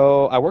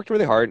 So I worked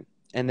really hard,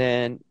 and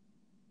then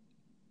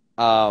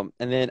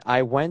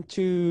I went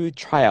to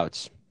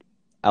tryouts,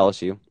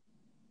 LSU,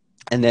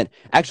 and then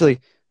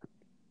actually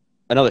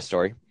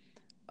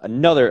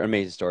another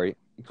amazing story.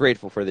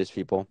 Grateful for these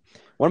people.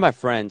 One of my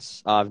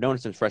friends, I've known him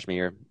since freshman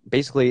year.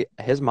 Basically,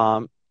 his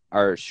mom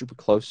are super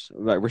close.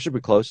 We're super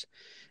close.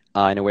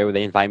 In a way where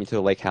they invite me to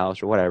the lake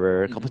house or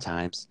whatever a couple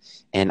times.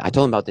 And I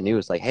told him about the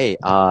news, like, hey,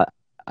 I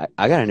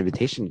got an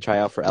invitation to try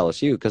out for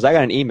LSU because I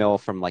got an email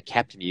from like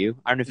Captain U.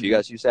 I don't know if you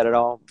guys use that at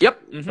all. Yep.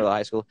 For the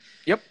high school.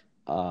 Yep.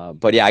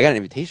 But yeah, I got an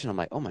invitation. I'm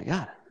like, oh my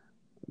God,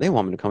 they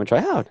want me to come and try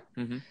out.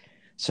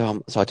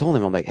 So I told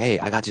him, I'm like, hey,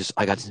 I got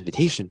this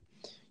invitation.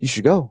 You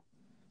should go.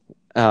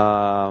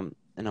 And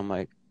I'm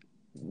like,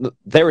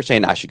 they were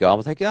saying I should go. I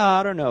was like,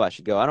 I don't know if I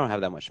should go. I don't have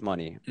that much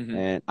money.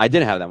 And I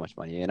didn't have that much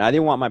money. And I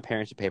didn't want my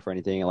parents to pay for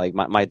anything. Like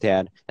my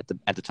dad at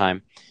the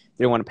time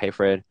didn't want to pay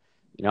for it.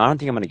 I don't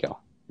think I'm going to go.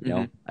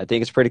 I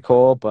think it's pretty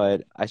cool.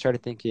 But I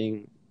started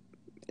thinking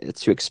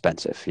it's too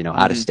expensive,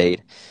 out of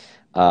state.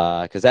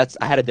 Because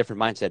I had a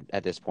different mindset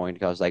at this point.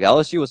 Because I was like,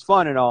 LSU was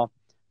fun and all.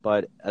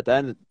 But at the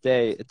end of the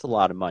day, it's a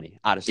lot of money.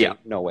 Out of state. Yeah.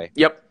 No way.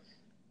 Yep.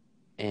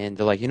 And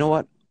they're like, you know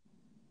what?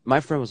 My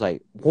friend was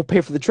like, we'll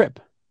pay for the trip.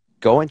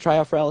 Go and try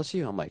out for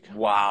LSU. I'm like,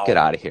 wow, get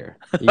out of here.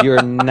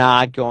 You're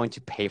not going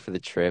to pay for the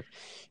trip.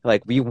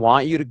 Like, we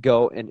want you to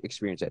go and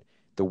experience it.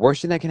 The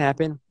worst thing that can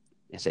happen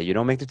is that you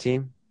don't make the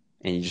team,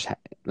 and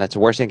that's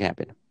the worst thing that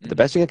can happen. The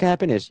best thing that can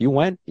happen is you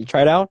went, you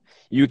tried out,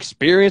 you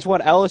experienced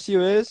what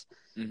LSU is.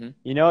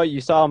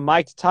 You saw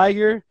Mike the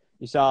Tiger,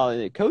 you saw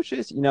the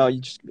coaches, you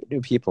just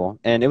knew people.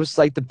 And it was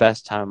like the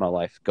best time of my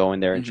life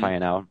going there and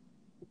trying out.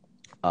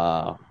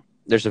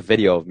 There's a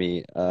video of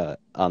me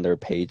on their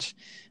page.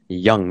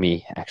 Young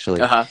me,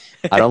 actually. I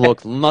don't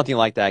look nothing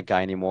like that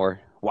guy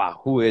anymore. Wow,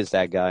 who is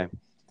that guy?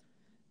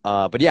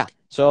 But yeah,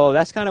 so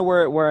that's kind of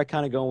where I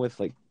kind of go with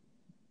like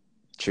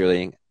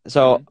cheerleading.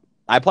 So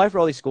I applied for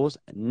all these schools.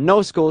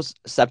 No schools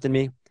accepted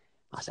me.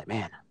 I was like,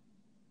 man,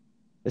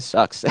 this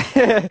sucks.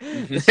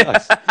 This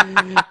sucks.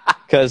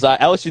 Because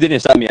LSU didn't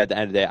accept me at the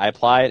end of the day. I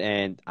applied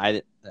and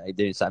I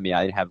didn't accept me.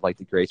 I didn't have like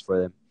the grades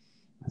for them.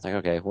 I was like,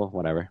 okay, well,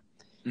 whatever.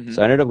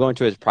 So I ended up going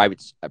to a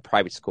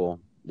private school.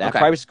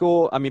 Private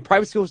school,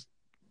 private schools,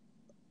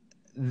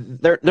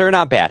 they're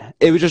not bad.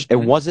 It was just, it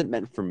wasn't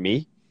meant for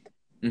me.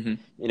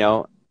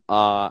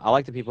 I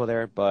like the people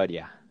there, but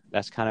yeah,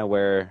 that's kind of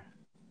where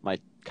my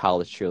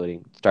college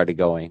cheerleading started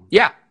going.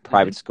 Yeah.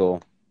 Private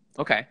school.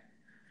 Okay.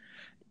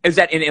 Is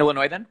that in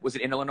Illinois then? Was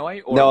it in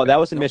Illinois? Or no, that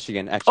was in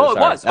Michigan, actually. Oh, it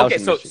was? Okay,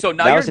 so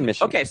now you're in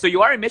Michigan. Okay, so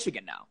you are in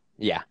Michigan now.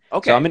 Yeah.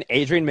 Okay. So I'm in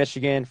Adrian,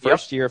 Michigan,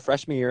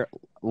 freshman year.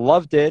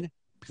 Loved it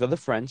because of the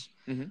friends.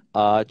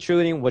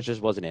 Cheerleading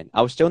wasn't in.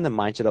 I was still in the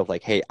mindset of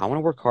like, hey, I want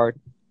to work hard.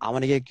 I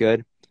want to get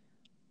good.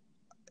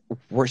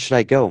 Where should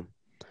I go?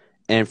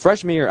 And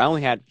freshman year, I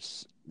only had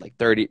like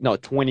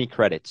 20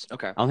 credits.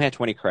 Okay. I only had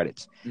 20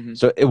 credits.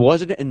 So it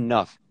wasn't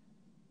enough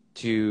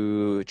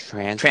to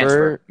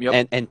transfer.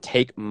 Yep. and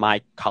take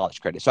my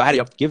college credit. So I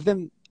had to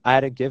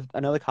give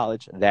another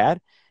college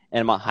that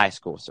and my high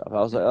school stuff. I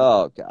was like,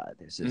 oh God,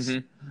 this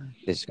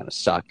is gonna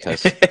suck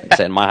because like I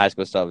said, my high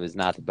school stuff is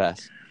not the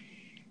best.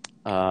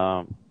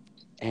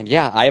 And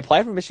yeah, I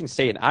applied for Michigan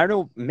State. I don't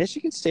know,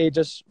 Michigan State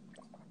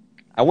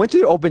I went to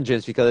the open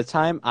gyms because at the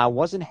time I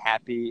wasn't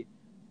happy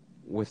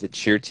with the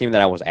cheer team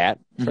that I was at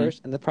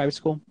first in the private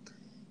school.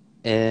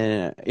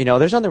 And,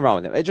 there's nothing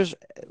wrong with it.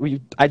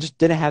 I just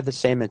didn't have the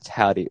same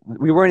mentality.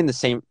 We weren't in the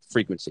same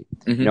frequency.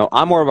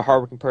 I'm more of a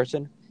hardworking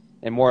person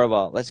and more of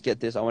a, let's get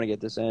this, I want to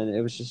get this in.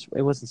 It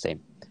wasn't the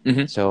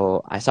same.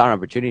 So I saw an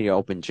opportunity to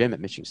open gym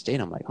at Michigan State.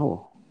 I'm like,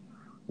 oh,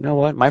 you know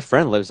what? My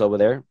friend lives over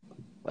there.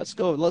 Let's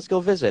go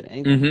visit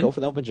and go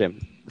for the open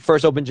gym.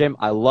 First open gym,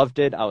 I loved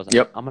it. I was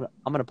like, I'm gonna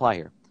apply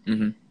here.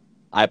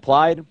 I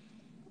applied.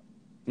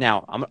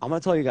 Now I'm gonna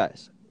tell you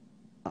guys.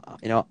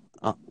 I'm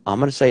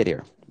gonna say it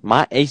here.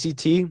 My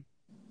ACT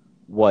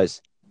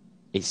was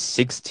a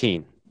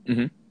 16.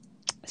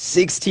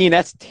 16.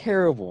 That's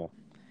terrible.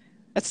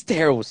 That's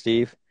terrible,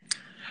 Steve.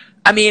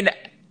 I mean,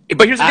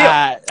 but here's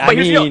the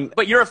deal.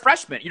 But you're a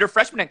freshman. You're a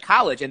freshman in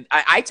college, and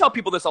I tell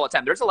people this all the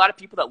time. There's a lot of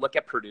people that look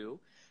at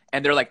Purdue.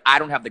 And they're like, I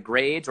don't have the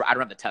grades or I don't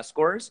have the test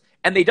scores.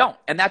 And they don't.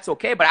 And that's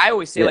okay. But I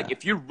always say, like,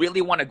 if you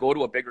really want to go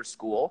to a bigger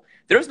school,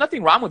 there's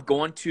nothing wrong with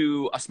going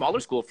to a smaller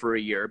school for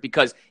a year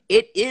because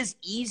it is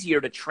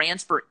easier to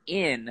transfer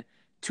in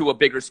to a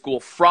bigger school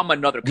from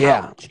another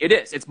college. It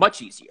is. It's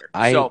much easier.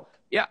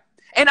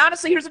 And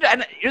honestly,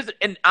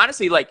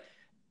 honestly, like,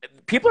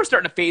 people are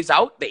starting to phase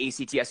out the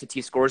ACT,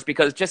 SAT scores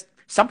because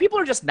some people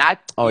are just not.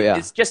 Oh, yeah.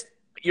 It's just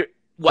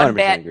one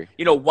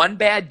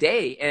bad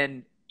day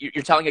and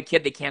you're telling a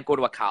kid they can't go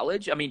to a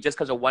college? I mean, just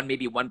because of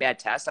maybe one bad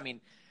test? I mean,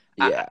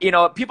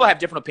 people have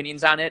different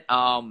opinions on it.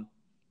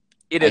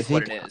 It is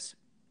what it is.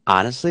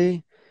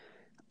 Honestly,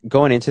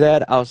 going into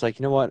that, I was like,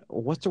 you know what?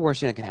 What's the worst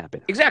thing that can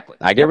happen? Exactly.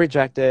 I get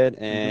rejected,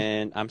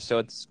 and I'm still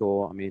at the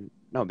school. I mean,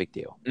 no big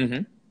deal.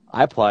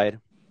 I applied.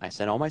 I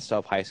sent all my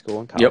stuff, high school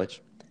and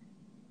college.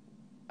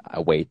 I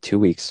waited 2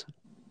 weeks,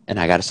 and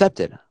I got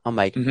accepted. I'm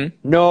like,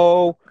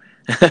 no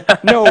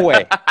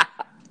way.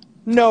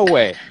 No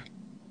way.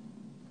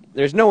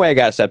 There's no way I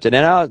got accepted.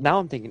 And now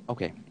I'm thinking,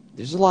 okay,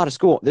 this is a lot of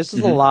school. This is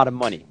a lot of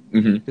money.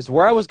 Because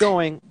where I was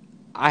going,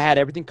 I had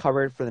everything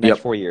covered for the next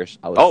 4 years.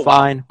 I was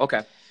fine. Wow.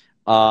 Okay.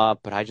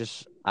 But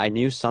I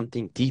knew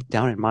something deep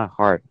down in my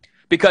heart.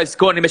 Because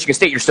going to Michigan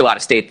State, you're still out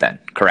of state then,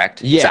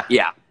 correct? Yeah.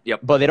 So,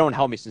 yep. But they don't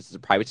help me since it's a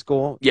private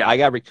school. Yeah. I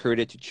got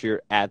recruited to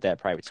cheer at that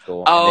private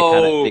school.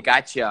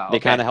 Gotcha. They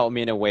kind of helped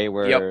me in a way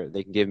where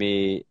they can give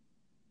me,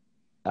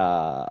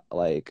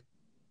 like,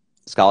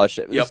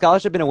 scholarship.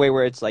 Scholarship in a way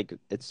where it's like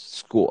it's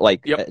school,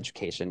 like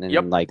education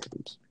and like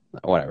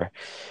whatever.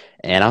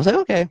 And I was like,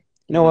 okay,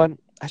 you know what?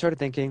 I started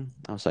thinking.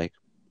 I was like,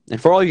 and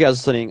for all you guys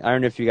listening, I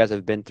don't know if you guys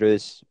have been through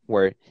this,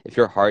 where if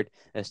your heart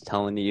is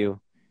telling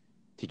you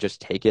to just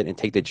take it and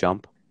take the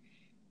jump,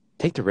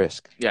 take the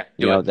risk. Yeah,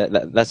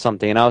 that's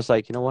something. And I was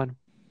like, you know what?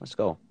 Let's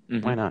go.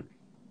 Why not?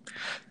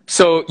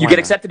 So you get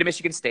accepted to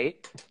Michigan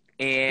State,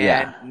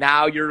 and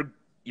now you're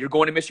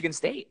going to Michigan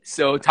State.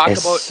 So talk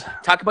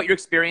about your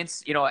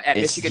experience, at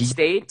Michigan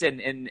State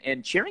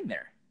and cheering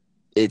there.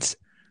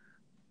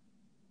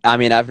 I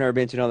mean, I've never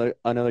been to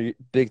another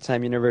big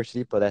time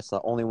university, but that's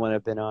the only one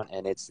I've been on,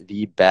 and it's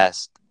the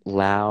best,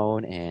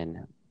 loud,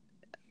 and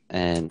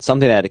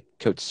something that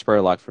Coach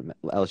Spurlock from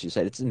LSU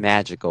said. It's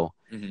magical.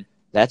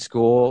 That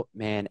school,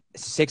 man,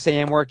 6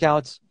 a.m.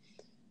 workouts,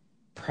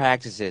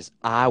 practices.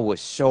 I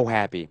was so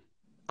happy.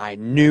 I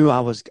knew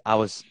I was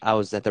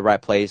at the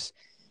right place.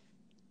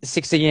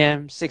 6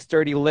 a.m.,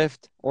 6:30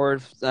 lift, or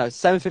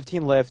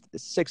 7:15 lift,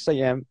 6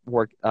 a.m.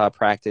 work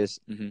practice.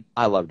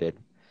 I loved it.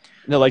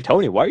 And they're like,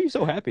 Tony, why are you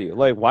so happy?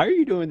 Like, why are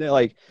you doing that?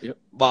 Like,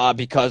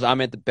 because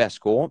I'm at the best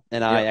school,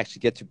 and I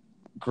actually get to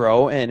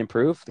grow and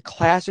improve. The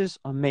classes,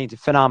 amazing,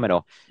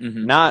 phenomenal.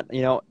 Not,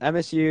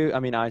 MSU, I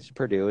mean, obviously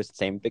Purdue is the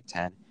same Big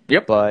Ten.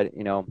 But,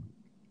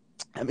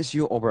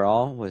 MSU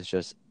overall was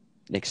just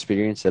an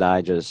experience that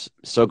I just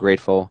so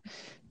grateful.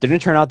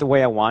 Didn't turn out the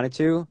way I wanted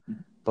to,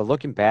 but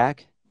looking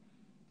back,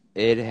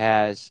 it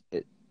has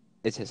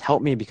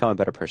helped me become a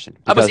better person.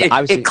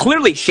 It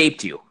clearly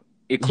shaped you.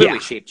 It clearly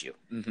shaped you.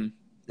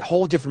 A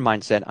whole different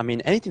mindset. I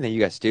mean, anything that you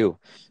guys do,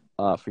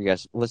 for you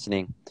guys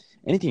listening,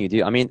 anything you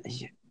do. I mean,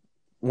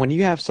 when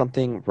you have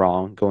something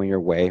wrong going your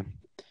way,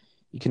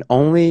 you can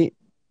only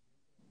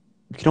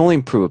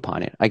improve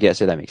upon it. I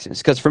guess if that makes sense.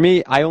 Because for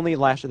me, I only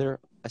lasted there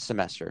a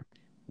semester.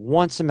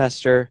 One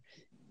semester,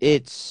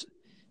 it's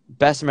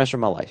best semester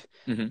of my life.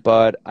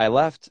 But I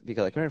left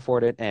because I couldn't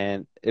afford it,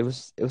 and it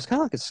was kind of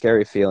like a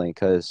scary feeling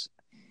because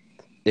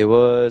it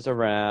was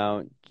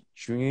around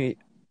junior.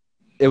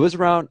 It was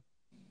around.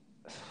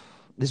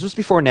 This was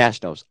before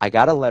nationals. I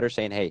got a letter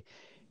saying, "Hey,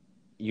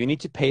 you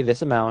need to pay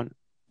this amount,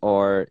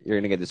 or you're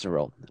gonna get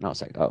disenrolled." And I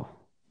was like, "Oh, all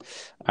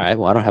right.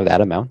 Well, I don't have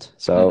that amount,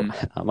 so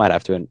I might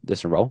have to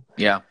disenroll."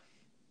 Yeah.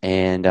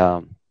 And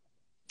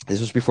this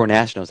was before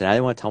nationals, and I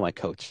didn't want to tell my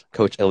Coach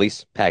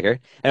Elise Paggard.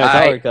 And I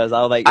told her because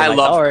I was like,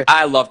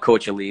 I love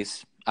Coach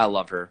Elise. I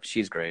love her.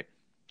 She's great.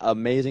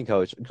 Amazing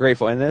coach.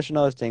 Grateful. And there's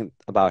another thing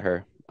about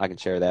her I can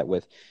share that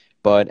with.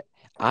 But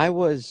I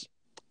was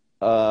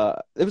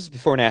it was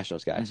before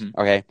nationals, guys. Mhm.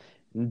 Okay.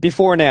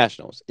 Before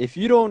nationals. If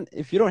you don't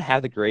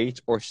have the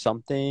grades or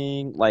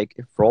something like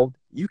enrolled,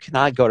 you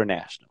cannot go to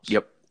nationals.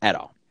 Yep. At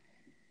all.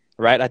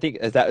 Right? I think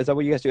is that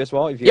what you guys do as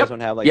well? If you Yep. guys don't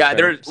have like Yeah,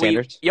 certain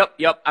standards?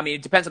 Yep. I mean,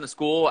 it depends on the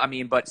school. I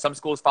mean, but some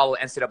schools follow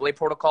NCAA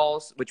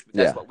protocols, which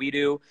that's Yeah. what we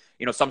do.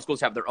 You know, some schools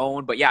have their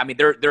own, but yeah, I mean,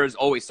 there's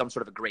always some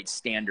sort of a grade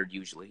standard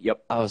usually.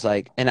 Yep. I was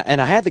like, and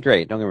I had the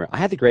grade. Don't get me wrong. I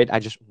had the grade. I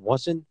just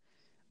wasn't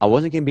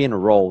gonna be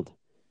enrolled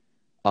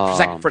For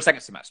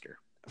second semester.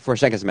 for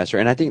second semester.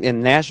 And I think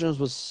in nationals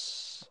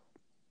was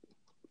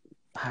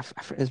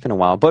it's been a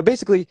while, but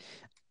basically,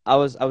 I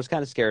was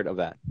kind of scared of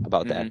that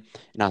about that,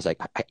 and I was like,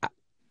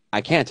 I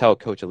can't tell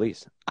Coach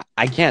Elise.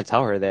 I can't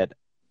tell her that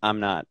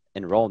I'm not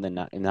enrolled and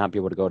not be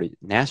able to go to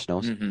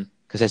nationals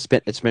because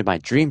it's been my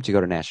dream to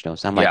go to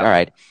nationals. I'm like, all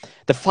right,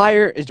 the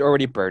fire is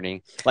already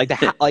burning. Like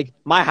like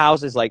my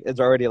house is like it's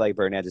already like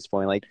burning at this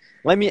point. Like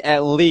let me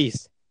at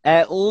least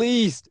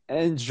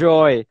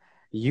enjoy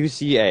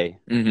UCA.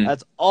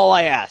 That's all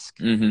I ask.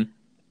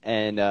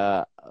 And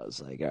I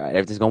was like, all right,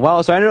 everything's going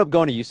well. So I ended up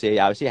going to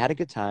UCA. Obviously, I had a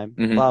good time.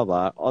 Blah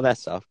blah, all that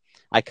stuff.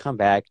 I come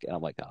back and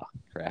I'm like, oh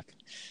crap!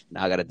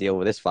 Now I got to deal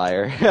with this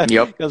fire.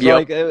 Because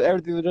like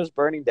everything was just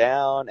burning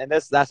down, and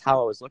that's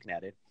how I was looking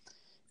at it.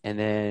 And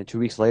then 2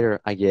 weeks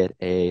later, I get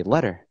a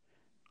letter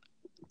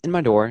in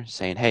my door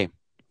saying, "Hey,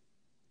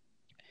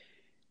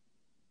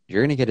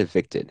 you're gonna get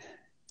evicted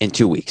in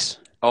 2 weeks.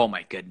 Oh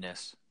my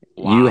goodness!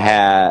 Wow. You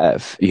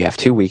have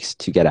 2 weeks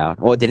to get out."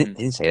 Well, they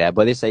didn't say that,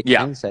 but they said,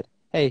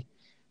 "Hey,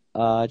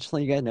 just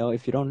let you guys know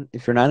if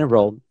you're not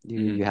enrolled,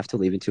 you have to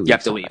leave in 2 weeks." You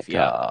have to leave. Like,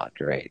 yeah. Oh,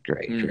 great.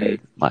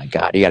 My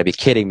God, you got to be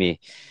kidding me.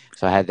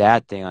 So I had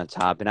that thing on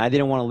top, and I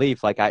didn't want to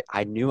leave. Like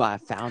I knew I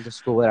found a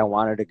school that I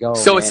wanted to go.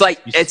 So it's like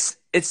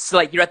it's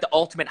like you're at the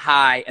ultimate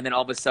high, and then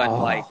all of a sudden,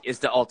 like it's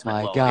the ultimate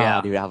my low. God,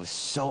 yeah. dude, I was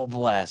so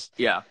blessed.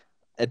 Yeah.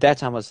 At that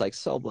time, I was like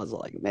so blessed.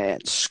 Like,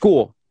 man,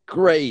 school,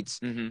 grades,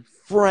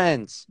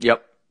 friends.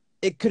 Yep.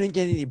 It couldn't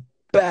get any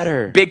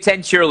better. Big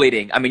Ten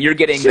cheerleading. I mean, you're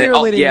getting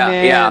Cheerleading,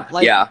 man.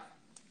 yeah.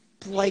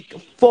 Like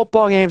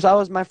football games. I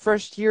was my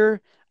first year.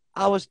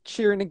 I was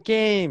cheering the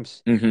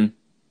games.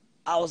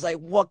 I was like,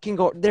 what can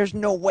go? There's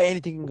no way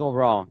anything can go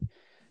wrong.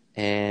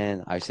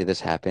 And obviously this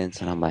happens,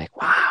 and I'm like,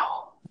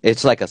 wow.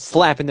 It's like a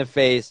slap in the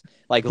face.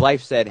 Like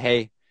life said,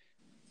 hey,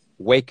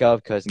 wake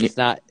up, because it's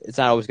not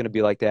always going to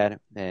be like that.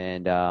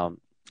 And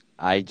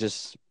I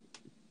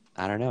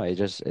don't know. It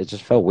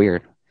just felt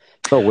weird.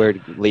 It felt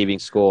weird leaving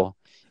school.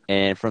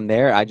 And from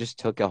there, I just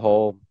took a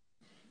whole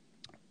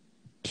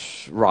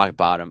rock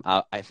bottom.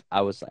 I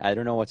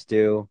don't know what to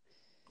do.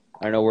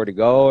 I don't know where to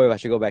go. If I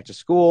should go back to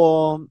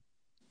school.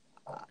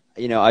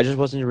 You know, I just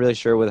wasn't really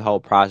sure with the whole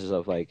process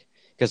of like,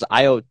 because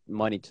I owed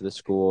money to the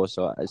school,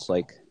 so it's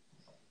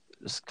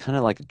kind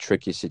of like a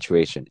tricky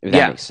situation, if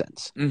that makes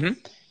sense.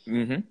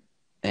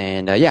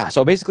 And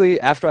so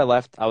basically after I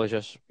left, I was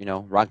just,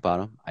 rock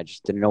bottom. I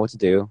just didn't know what to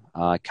do.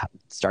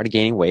 Started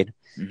gaining weight.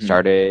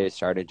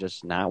 Started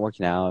just not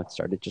working out.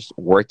 Started just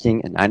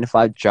working a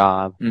 9-to-5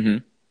 job.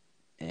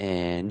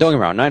 And don't get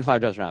me wrong,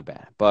 9-to-5 jobs are not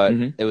bad, but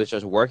it was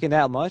just working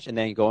that much and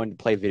then going to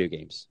play video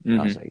games.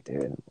 And I was like,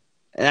 dude.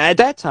 And at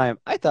that time,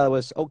 I thought it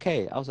was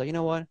okay. I was like, you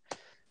know what?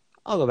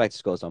 I'll go back to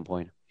school at some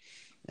point.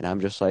 And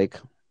I'm just like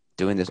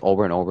doing this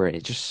over and over, and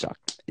it just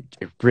sucked.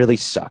 It really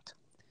sucked.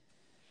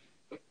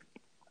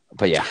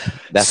 But yeah,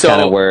 that's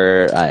kind of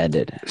where I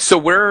ended. So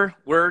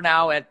we're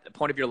now at the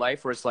point of your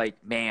life where it's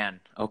like, man,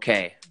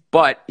 okay.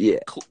 But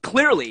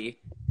clearly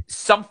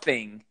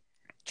something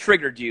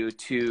triggered you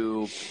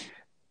to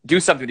do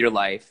something with your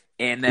life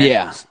and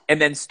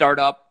then start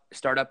up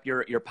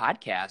your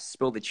podcast,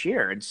 Spill the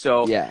Cheer. And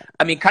so,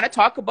 I mean, kind of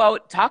talk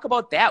about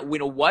that.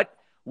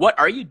 What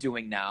are you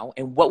doing now,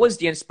 and what was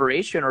the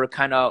inspiration, or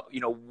kind of,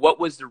 what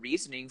was the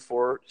reasoning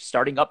for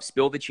starting up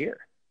Spill the Cheer?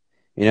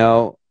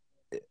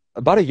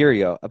 About a year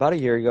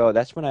ago,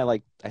 that's when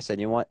I said,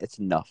 you know what? It's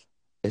enough.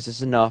 This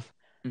is enough.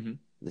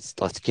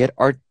 Let's get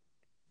our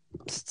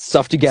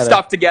stuff together.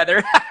 Let's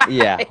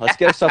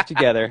get our stuff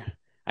together.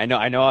 I know.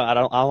 I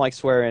don't like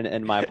swearing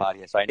in my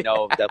podcast, so I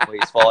know definitely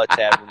it's full of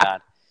tab and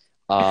not.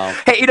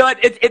 Hey, you know what?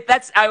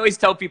 That's I always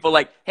tell people,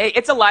 like, hey,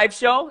 it's a live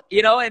show,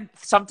 and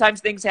sometimes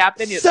things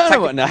happen.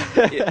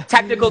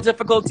 Technical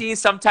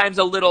difficulties, sometimes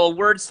a little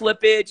word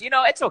slippage.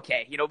 It's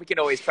okay. We can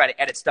always try to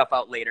edit stuff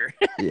out later.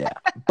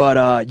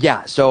 But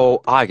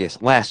so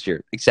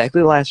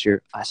exactly last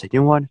year, I said, you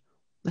know what?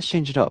 Let's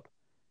change it up.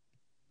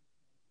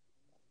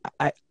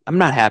 I'm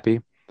not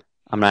happy.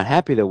 I'm not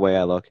happy the way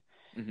I look,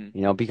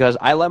 because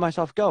I let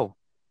myself go.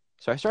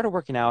 So I started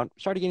working out,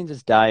 started getting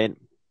this diet.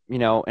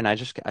 And I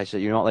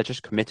said, let's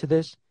just commit to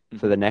this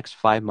for the next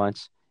 5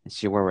 months and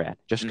see where we're at.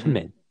 Just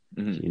commit,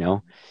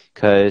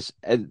 because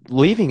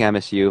leaving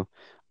MSU,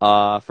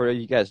 for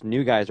you guys,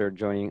 new guys are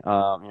joining,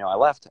 I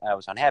left, I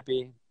was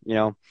unhappy,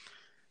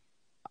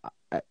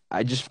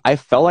 I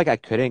felt like I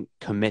couldn't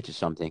commit to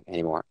something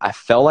anymore. I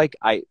felt like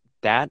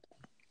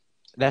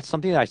that's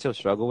something that I still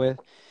struggle with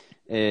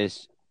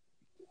is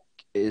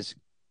is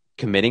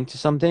committing to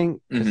something,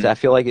 because Mhm. I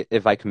feel like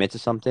if I commit to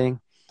something,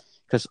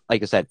 because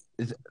like I said,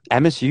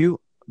 MSU,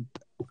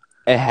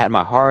 it had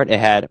my heart, it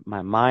had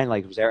my mind,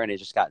 like it was there, and it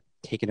just got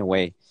taken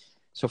away.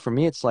 So for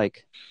me, it's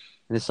like,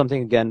 and it's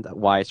something again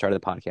why I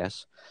started the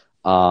podcast.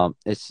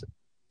 It's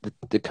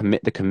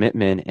the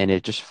commitment, and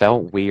it just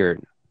felt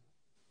weird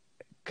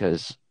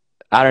because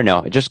I don't know,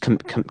 it just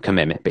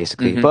commitment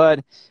basically. Mhm.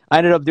 But I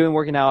ended up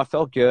working out. I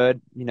felt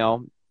good,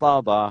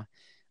 blah blah.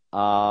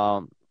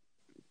 Um,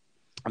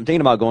 I'm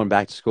thinking about going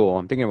back to school.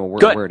 I'm thinking about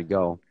Good. where to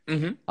go.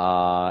 Mhm.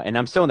 And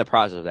I'm still in the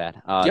process of that.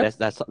 Yep.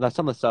 That's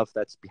some of the stuff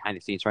that's behind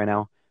the scenes right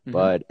now. Mhm.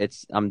 But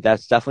it's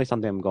that's definitely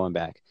something I'm going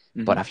back.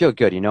 But Mhm. I feel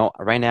good,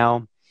 right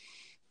now.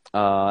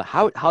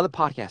 How the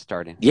podcast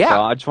started. So Yeah.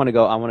 I want to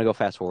go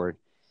fast forward.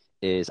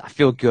 Is I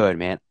feel good,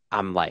 man.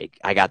 I'm like,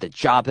 I got the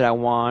job that I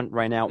want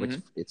right now.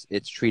 Mhm.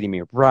 It's treating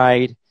me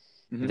right.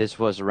 Mhm. This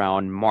was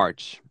around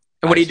March.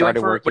 And I what are you doing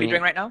started what are you working.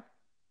 doing right now?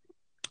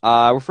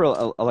 I work for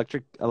an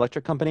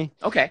electric company.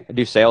 Okay. I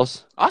do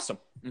sales. Awesome.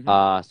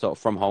 Mhm. So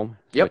from home,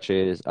 Yep. which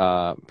is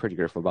pretty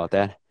grateful about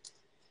that.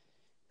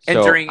 And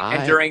So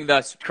during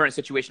the current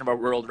situation of our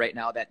world right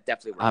now, that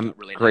definitely worked I'm out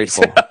really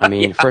grateful. nice. I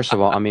mean, Yeah. first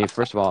of all,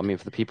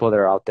 for the people that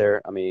are out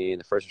there, I mean,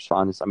 the first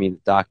responders, I mean,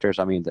 the doctors,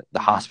 I mean, the Mhm.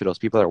 hospitals,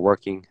 people that are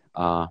working,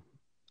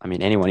 I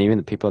mean, anyone, even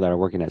the people that are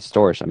working at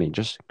stores, I mean,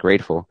 just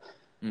grateful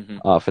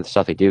Mhm. for the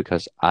stuff they do,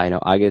 because I know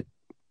like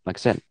I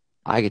said,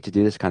 I get to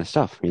do this kind of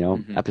stuff,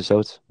 Mhm.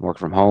 episodes, work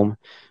from home,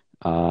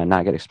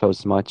 not get exposed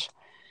as much.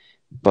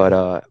 But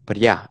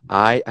yeah,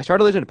 I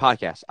started listening to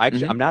podcasts.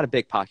 Mhm. I'm not a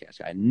big podcast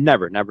guy.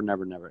 Never. Back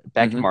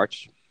in Mhm.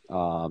 March,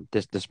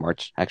 this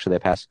March, actually,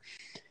 that passed.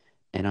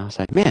 And I was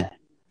like, man,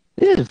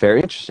 this is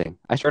very interesting.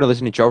 I started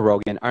listening to Joe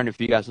Rogan. I don't know if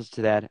you guys listen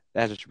to that.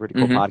 That's a pretty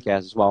cool Mhm. podcast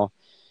as well.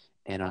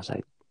 And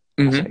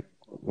Mhm.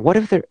 what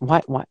if there?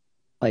 Why?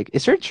 Like,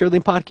 is there a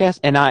cheerleading podcast?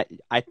 And I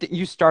think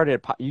you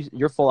started.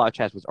 Your full out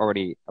chat was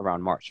already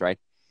around March, right?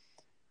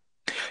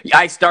 Yeah,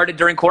 I started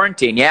during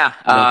quarantine. Yeah.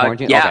 During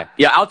quarantine. Yeah. Okay.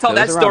 Yeah. I'll tell So it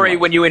was that around story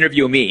March. when you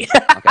interview me.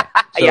 Okay.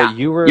 So Yeah.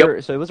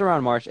 Yep. so it was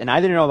around March, and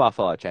I didn't know about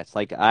Fallout Chats.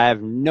 Like, I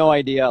have no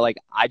idea. Like,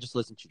 I just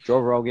listened to Joe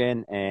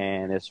Rogan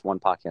and this one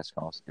podcast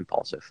called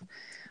Impulsive.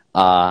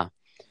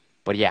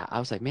 But yeah, I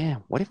was like,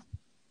 man,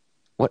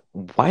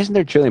 why isn't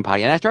there a cheerleading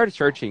podcast? And I started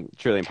searching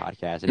cheerleading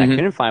podcasts, and I Mhm.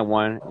 couldn't find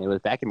one. It was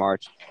back in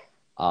March.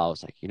 I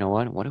was like, you know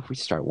what? What if we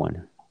start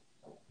one?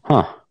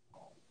 Huh.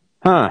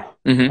 And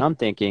Mhm. I'm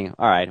thinking,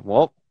 all right,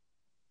 well,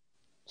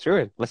 screw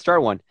it. Let's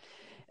start one.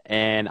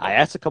 And I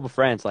asked a couple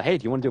friends, like, hey,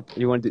 do you want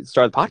to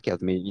start a podcast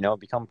with me?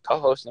 Become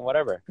co-host and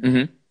whatever.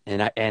 Mhm.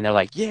 And they're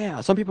like,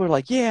 yeah. Some people are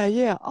like,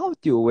 yeah, I'll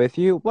do it with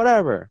you,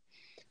 whatever.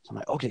 So I'm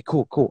like, okay,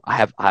 cool. I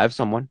have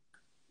someone.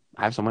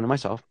 I have someone in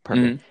myself.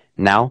 Perfect. Mhm.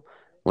 Now,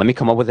 let me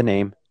come up with a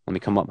name. Let me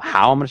come up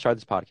how I'm going to start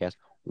this podcast,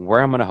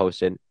 where I'm going to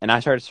host it. And I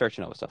started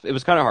searching all this stuff. It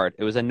was kind of hard.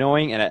 It was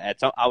annoying, and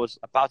I was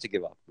about to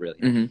give up, really.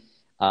 Mhm.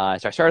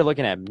 So I started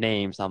looking at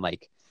names. I'm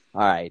like,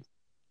 all right.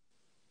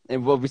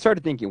 And we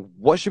started thinking,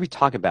 what should we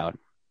talk about?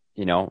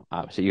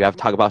 Obviously you have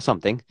to talk about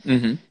something.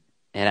 Mhm.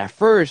 And at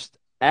first,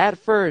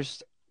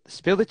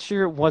 Spill the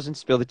Cheer wasn't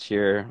Spill the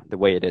Cheer the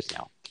way it is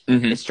now.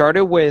 Mhm. It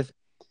started with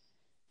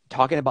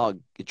talking about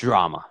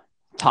drama,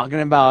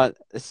 talking about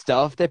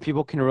stuff that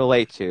people can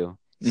relate to,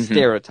 Mhm.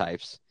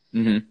 stereotypes.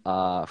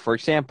 Mhm. For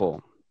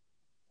example,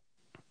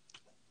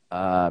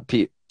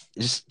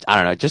 just I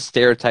don't know, just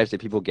stereotypes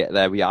that people get,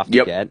 that we often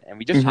Yep. get, and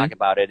we just Mhm. talk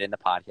about it in the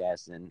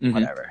podcast and Mhm.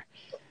 whatever.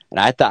 And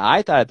I thought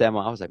at that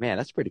moment, I was like, man,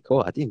 that's pretty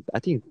cool. I think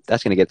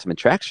that's gonna get some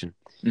attraction.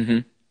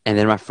 Mhm. And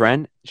then my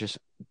friend just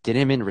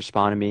didn't even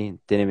respond to me,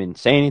 didn't even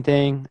say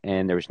anything,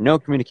 and there was no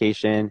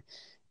communication.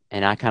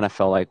 And I kind of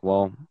felt like,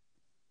 well,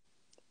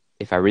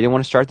 if I really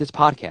want to start this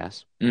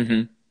podcast,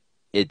 Mhm.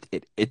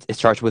 it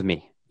starts with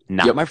me,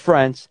 not Yep. my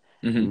friends,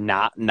 Mhm.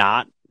 not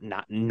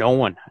no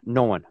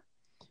one.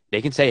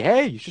 They can say,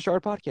 hey, you should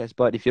start a podcast,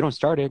 but if you don't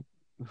start it,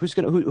 who's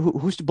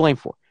to blame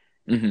for?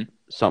 Mhm.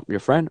 Your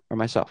friend or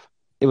myself?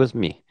 It was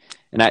me.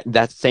 And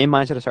that same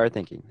mindset I started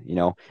thinking.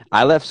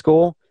 I left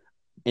school.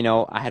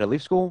 I had to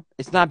leave school.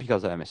 It's not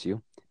because of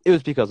MSU. It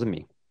was because of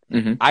me.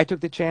 Mhm. I took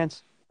the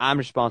chance. I'm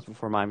responsible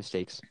for my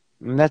mistakes.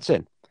 And that's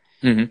it.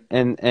 Mhm.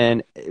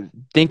 And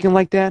thinking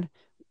like that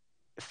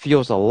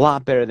feels a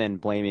lot better than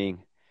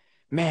blaming,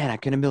 man, I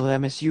couldn't build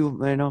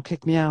MSU,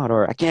 kick me out,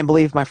 or I can't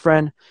believe my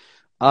friend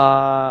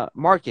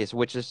Marcus,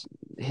 which is,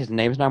 his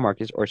name is not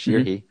Marcus, or she or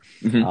Mhm. he.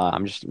 Mhm.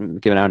 I'm just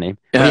giving out a name.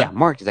 But yeah,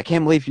 Marcus, I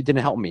can't believe you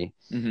didn't help me.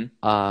 Mhm.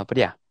 But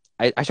yeah,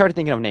 I started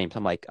thinking of names.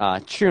 I'm like,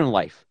 Cheer in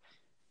Life,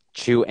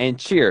 Chew and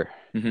Cheer.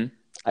 Mhm.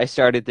 I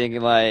started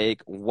thinking,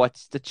 like,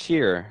 what's the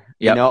cheer?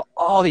 Yep.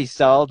 All these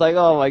cells. Like,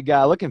 oh my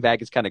god, looking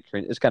back, it's kind of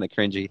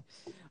cringy.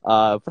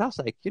 But I was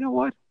like, you know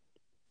what?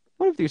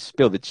 What if you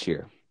spill the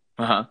cheer?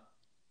 Uh-huh.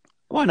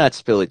 Why not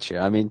spill the cheer?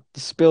 I mean,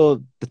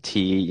 spill the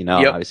tea.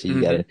 Yep. Obviously you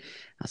get it.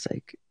 I was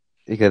like,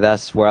 because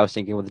that's where I was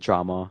thinking with the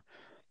drama.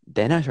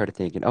 Then I started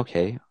thinking,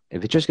 okay,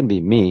 if it's just gonna be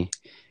me,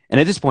 and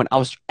at this point, I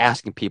was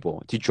asking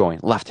people to join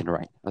left and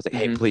right. I was like,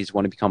 hey, Mhm. please,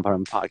 want to become part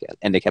of the podcast?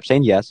 And they kept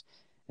saying yes.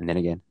 And then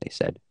again,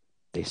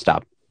 they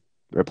stopped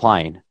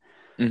replying.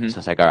 So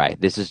it's like, all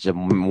right, this is just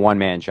one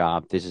man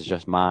job. This is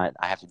just I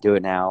have to do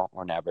it now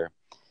or never.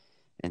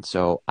 And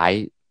so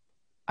I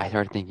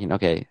started thinking,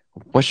 okay,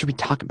 what should we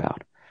talk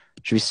about?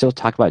 Should we still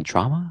talk about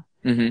drama?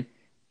 And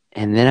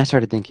then I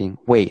started thinking,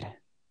 wait,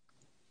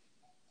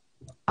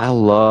 I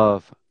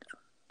love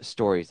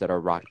stories that are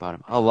rock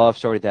bottom. I love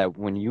stories that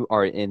when you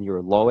are in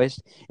your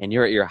lowest and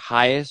you're at your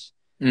highest,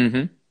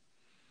 it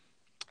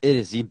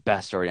is the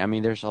best story. I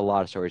mean, there's a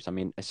lot of stories. I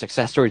mean, a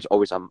success story is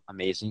always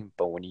amazing,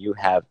 but when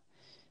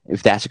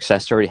if that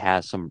success story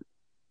has some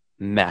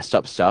messed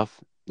up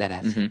stuff that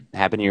has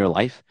happened in your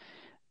life,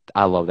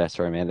 I love that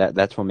story, man.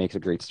 That's what makes a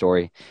great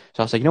story.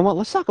 So I was like, you know what?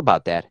 Let's talk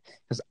about that,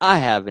 because I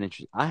have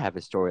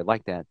a story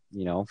like that,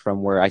 you know,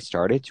 from where I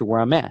started to where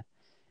I'm at.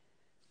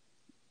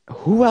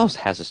 Who else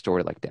has a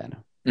story like that?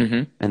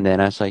 And then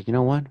I was like, you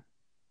know what?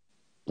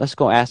 Let's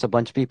go ask a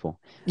bunch of people.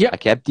 Yeah. I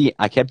kept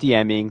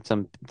DMing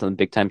some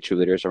big time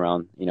cheerleaders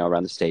around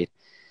the state,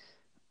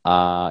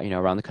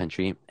 around the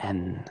country,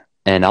 and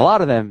a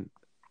lot of them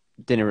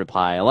didn't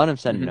reply. A lot of them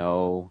said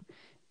no,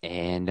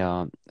 and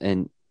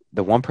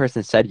the one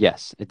person said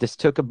yes. This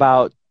took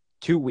about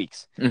 2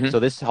 weeks. So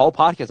this whole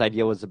podcast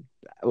idea was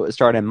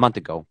started a month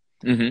ago.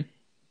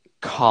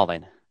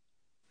 Colin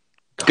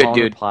Good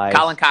dude. Replies,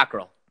 Colin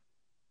Cockrell.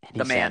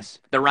 The man.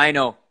 The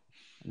rhino.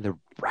 The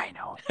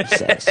rhino. He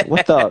says,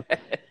 "What's up,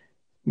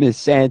 Miss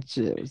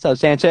Sanchez? What's up,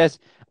 Sanchez?"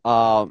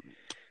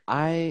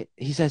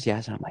 He says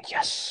yes, and I'm like,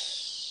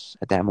 yes.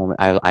 At that moment,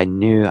 I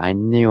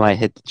knew I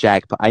hit the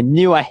jackpot. I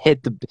knew I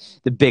hit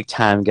the big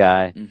time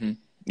guy.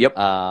 Yep.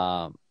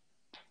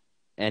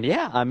 And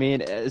yeah, I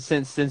mean,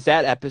 since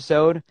that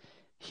episode,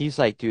 he's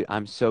like, dude,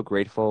 I'm so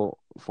grateful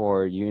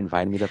for you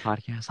inviting me to the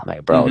podcast. I'm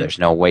like, bro, there's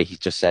no way he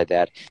just said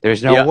that.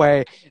 There's no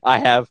way I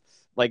have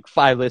like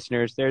 5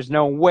 listeners. There's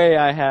no way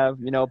I have,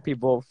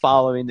 people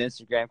following the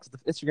Instagram, because the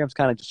Instagram's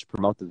kind of just to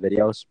promote the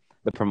videos,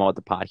 to promote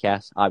the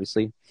podcast,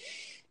 obviously.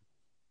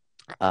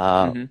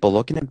 But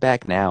looking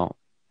back now,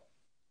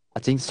 I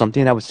think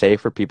something I would say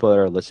for people that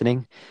are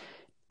listening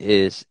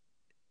is,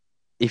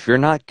 if you're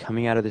not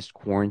coming out of this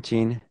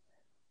quarantine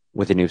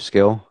with a new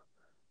skill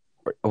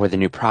or with a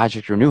new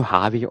project or a new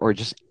hobby or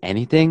just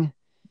anything,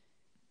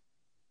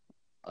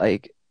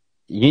 like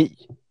you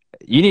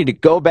need to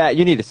go back.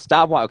 You need to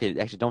stop watching.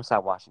 Okay, actually, don't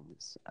stop watching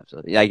this.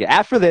 Absolutely. Like,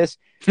 after this,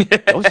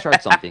 go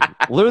start something.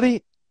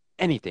 Literally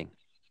anything.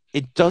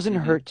 It doesn't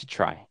hurt to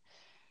try.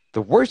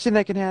 The worst thing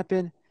that can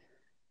happen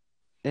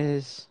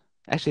is,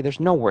 actually, there's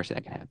no worst thing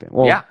that can happen.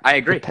 Well, yeah, I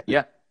agree.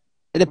 It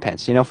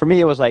depends. For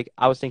me, it was like,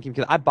 I was thinking,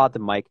 because I bought the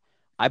mic,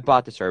 I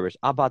bought the servers,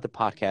 I bought the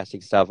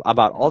podcasting stuff, I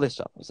bought all this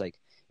stuff. I was like,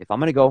 if I'm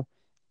going to go,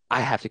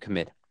 I have to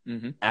commit.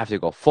 I have to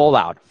go full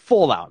out,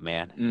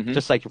 man.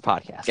 Just like your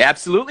podcast. Yeah,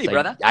 absolutely, like,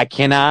 brother. I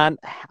cannot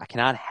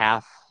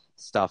half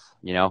stuff,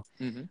 So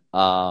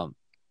I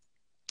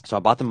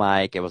bought the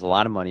mic. It was a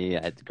lot of money.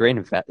 It's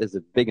it was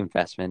a big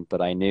investment,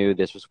 but I knew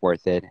this was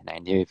worth it. And I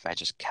knew if I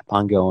just kept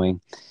on going,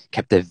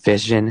 kept the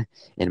vision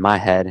in my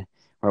head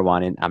where I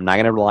wanted, I'm not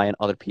going to rely on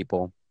other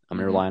people. I'm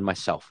going to rely on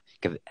myself.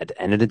 Because at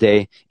the end of the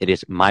day, it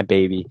is my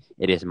baby.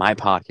 It is my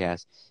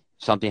podcast.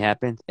 If something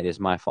happens, it is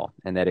my fault.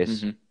 And that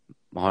is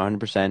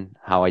 100%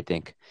 how I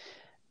think.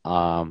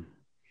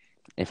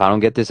 If I don't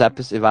get this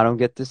episode, if I don't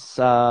get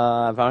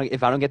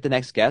the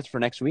next guest for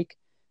next week,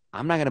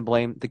 I'm not going to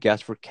blame the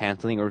guest for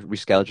canceling or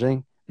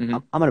rescheduling.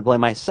 I'm going to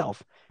blame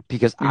myself,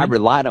 because I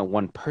relied on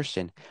one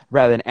person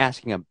rather than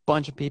asking a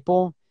bunch of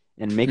people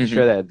and making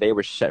sure that they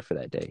were set for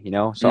that day,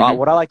 So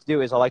what I like to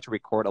do is I like to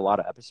record a lot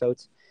of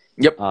episodes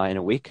in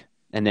a week,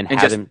 and then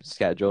have them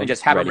scheduled. And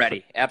just have them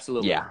ready.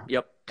 Absolutely. Yeah.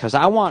 Yep. Because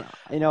I want,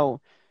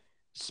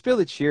 Spill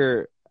the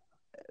Cheer,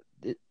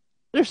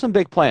 there's some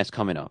big plans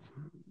coming up.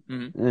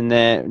 And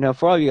then,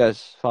 for all you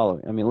guys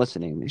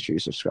listening, make sure you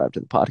subscribe to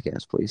the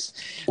podcast, please.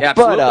 Yeah,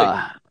 absolutely.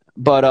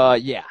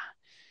 But yeah,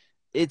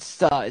 it's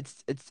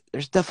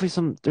there's definitely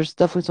some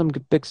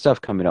big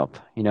stuff coming up,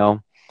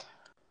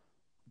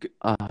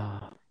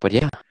 But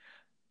yeah.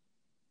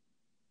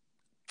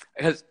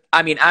 Because,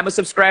 I'm a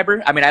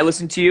subscriber. I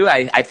listen to you.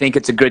 I think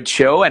it's a good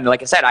show. And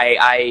like I said,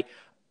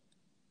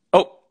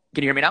 oh,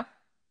 can you hear me now?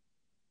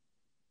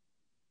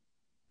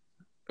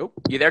 Oh,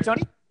 you there,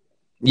 Tony?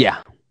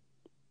 Yeah.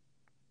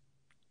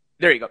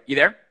 There you go. You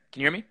there?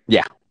 Can you hear me?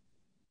 Yeah.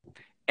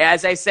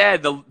 As I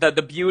said,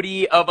 the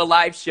beauty of a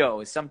live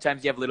show is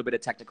sometimes you have a little bit of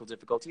technical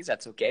difficulties.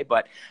 That's okay.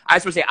 But I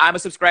just want to say, I'm a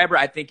subscriber.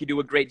 I think you do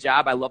a great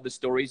job. I love the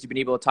stories. You've been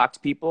able to talk to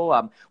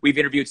people. We've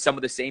interviewed some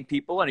of the same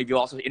people, and you've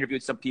also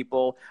interviewed some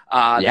people.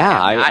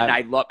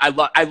 I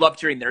love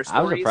hearing their stories.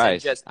 I was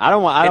surprised. I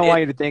don't want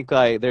you to think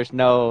like there's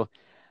no,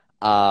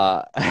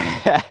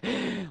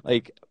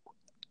 like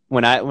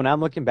when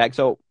I'm looking back.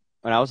 So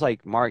when I was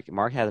like, Mark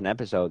has an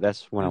episode.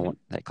 That's when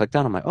I clicked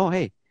on. I'm like, oh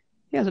hey.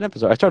 He has an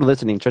episode. I started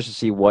listening just to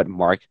see what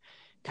Mark,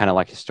 kind of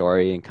like his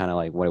story and kind of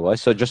like what it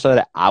was. So just so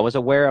that I was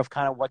aware of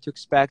kind of what to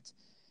expect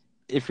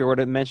if you were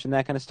to mention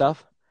that kind of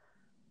stuff.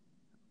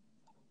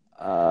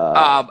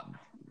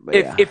 But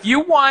yeah. If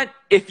you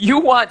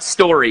want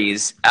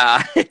stories,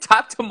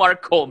 talk to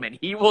Mark Coleman.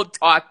 He will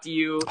talk to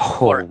you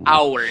for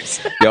hours.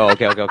 Yo,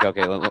 okay.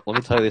 Let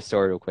me tell you this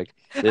story real quick.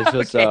 This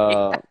was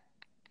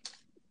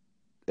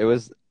it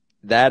was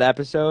that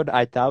episode.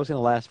 I thought it was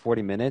gonna last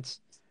 40 minutes.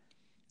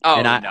 Oh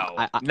and no!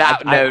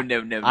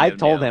 I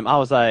told him I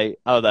was like,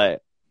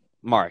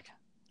 Mark,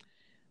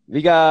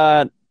 we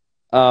got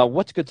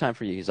what's a good time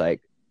for you? He's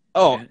like,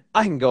 oh,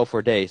 I can go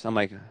for days. I'm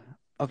like,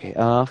 okay,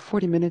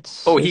 40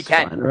 minutes. Oh, he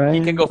can. Fine, right?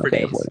 He can go for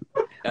days. 40.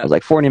 I was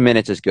like, 40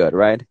 minutes is good,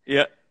 right?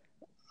 Yeah.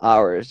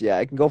 Hours, yeah,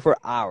 I can go for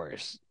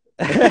hours.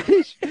 I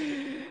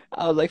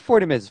was like,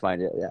 40 minutes is fine.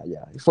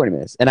 Yeah, 40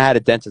 minutes. And I had a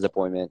dentist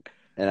appointment,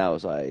 and I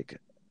was like,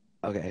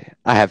 okay,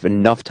 I have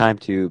enough time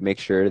to make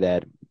sure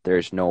that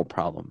there's no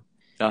problem.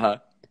 Uh-huh.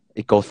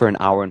 It goes for an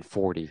hour and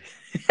 40.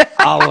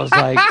 I was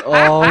like,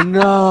 oh,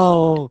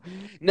 no.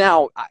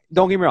 Now,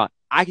 don't get me wrong.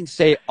 I can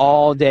stay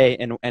all day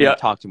and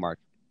talk to Mark.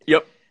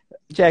 Yep.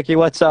 Jackie,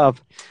 what's up?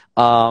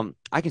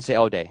 I can stay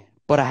all day.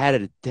 But I had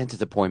a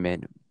dentist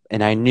appointment,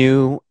 and I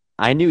knew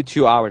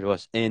 2 hours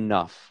was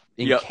enough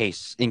in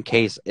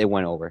case it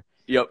went over.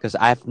 Yep. Because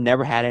I've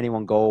never had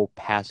anyone go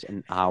past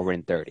an hour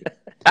and 30.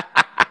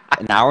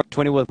 An hour and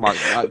 20 with Mark.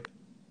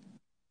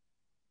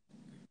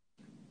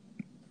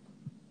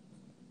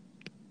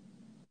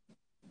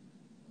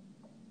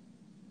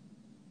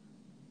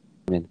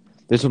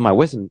 This was my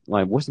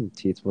wisdom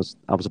teeth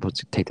I was supposed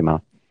to take them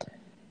out.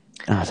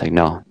 And I was like,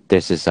 no,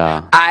 this is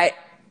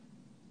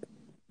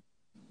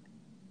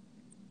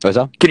What's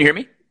up? Can you hear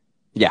me?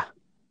 Yeah.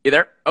 You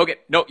there? Okay.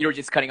 No, you were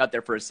just cutting out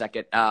there for a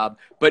second.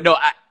 But no,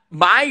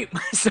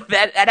 so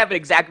that happened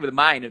exactly with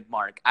mine and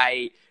Mark.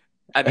 I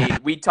mean,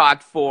 we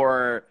talked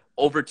for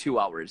over 2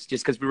 hours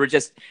just because it was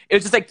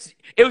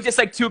just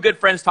like two good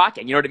friends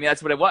talking. You know what I mean?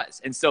 That's what it was.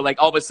 And so like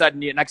all of a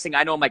sudden, the next thing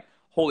I know, I'm like,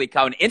 holy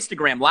cow! And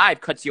Instagram Live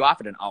cuts you off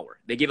at an hour.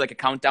 They give like a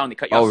countdown. They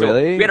cut you off. Oh,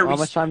 really? So we had How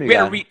much time do you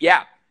got?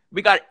 Yeah,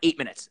 we got 8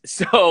 minutes.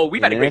 So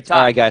we've had a great time.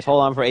 All right, guys,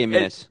 hold on for 8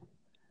 minutes.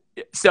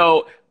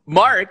 So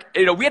Mark,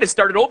 we had to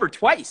start it over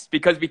twice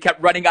because we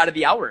kept running out of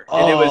the hour,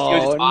 and it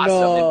was just awesome.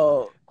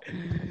 No.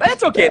 But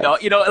that's okay though,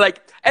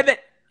 and then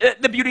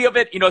the beauty of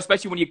it,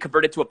 especially when you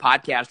convert it to a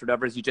podcast or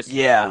whatever, is you just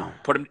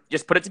put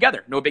it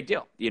together. No big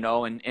deal,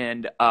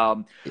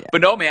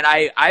 But no, man,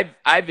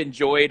 I've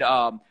enjoyed.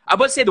 I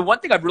must say the one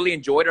thing I've really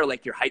enjoyed are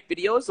like your hype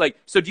videos. Like,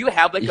 so do you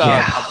have like do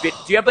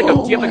you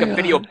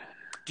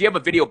have a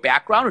video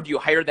background, or do you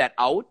hire that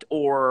out,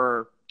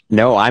 or?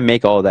 No, I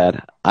make all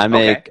that. I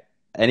make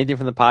anything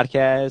from the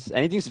podcast,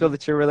 anything Spill the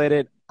Cheer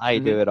related. I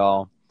do it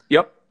all.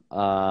 Yep.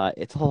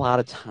 It's a lot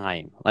of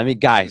time. I mean,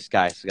 guys,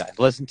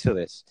 listen to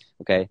this,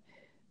 okay?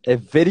 A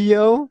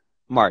video,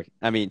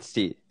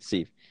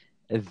 Steve,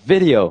 a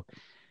video,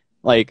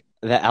 like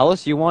the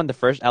LSU one, the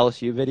first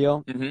LSU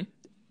video,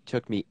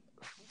 took me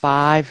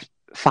five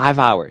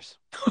hours.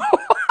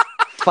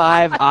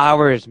 5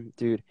 hours,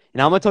 dude.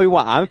 And I'm going to tell you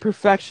what, I'm a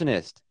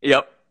perfectionist.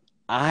 Yep.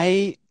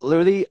 I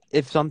literally,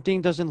 if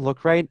something doesn't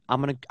look right, I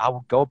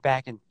will go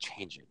back and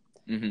change it.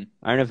 I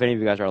don't know if any of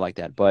you guys are like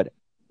that, but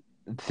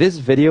this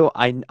video,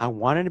 I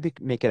wanted to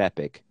make it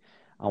epic.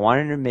 I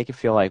wanted to make it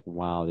feel like,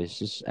 wow, this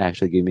is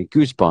actually giving me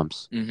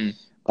goosebumps.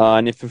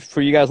 And if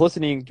for you guys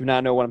listening, do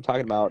not know what I'm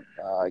talking about,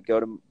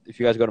 if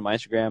you guys go to my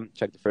Instagram,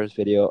 check the first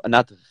video,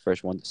 not the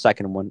first one, the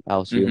second one,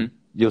 LSU,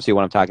 you'll see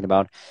what I'm talking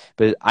about.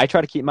 But I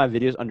try to keep my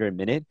videos under a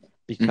minute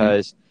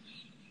because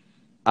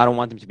I don't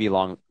want them to be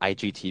long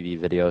IGTV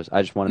videos.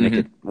 I just want to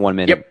make it 1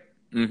 minute.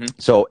 Yep.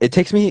 So it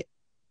takes me,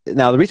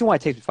 now the reason why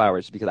it takes me 5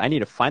 hours is because I need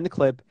to find the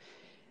clip,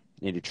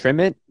 I need to trim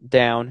it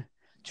down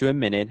to a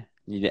minute.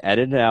 You need to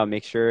edit it out,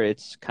 make sure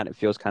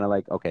feels kind of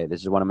like, okay,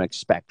 this is what I'm gonna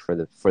expect for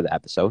the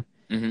episode.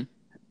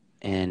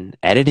 And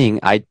editing,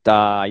 I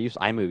use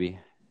iMovie,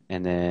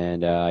 and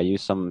then I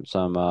use some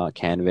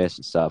Canvas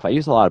and stuff. I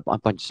use a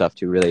bunch of stuff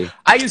too. Really,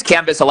 I use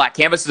Canvas a lot.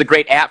 Canvas is a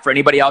great app for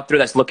anybody out there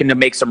that's looking to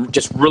make some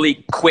just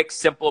really quick,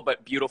 simple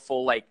but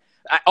beautiful. Like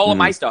all of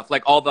my stuff,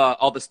 like all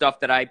the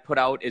stuff that I put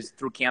out is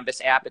through Canvas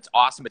app. It's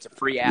awesome. It's a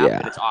free app,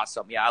 and it's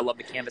awesome. Yeah, I love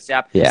the Canvas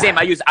app. Yeah. Same.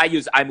 I use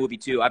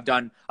iMovie too. I've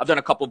done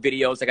a couple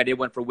videos. Like I did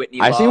one for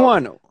Whitney. I seen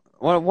one.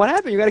 What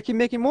happened? You got to keep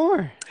making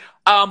more.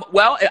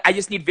 Well, I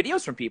just need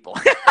videos from people.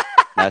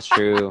 That's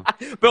true.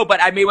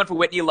 But I made one for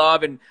Whitney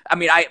Love, and I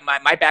mean,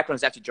 my background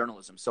is actually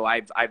journalism, so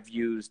I've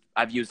used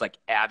like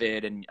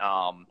Avid and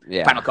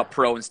Final Cut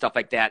Pro and stuff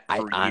like that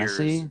for years.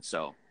 Honestly,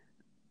 so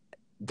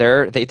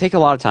they take a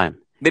lot of time.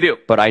 They do,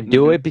 but I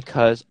do it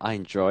because I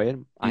enjoy it.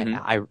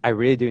 I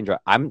really do enjoy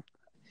it.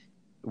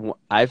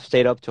 I've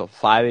stayed up till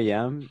 5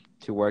 a.m.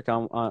 to work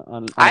on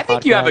I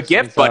think you have a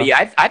gift, buddy.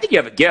 I think you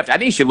have a gift. I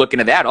think you should look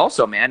into that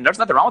also, man. There's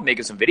nothing wrong with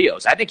making some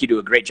videos. I think you do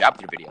a great job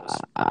with your videos.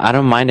 I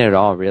don't mind it at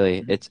all,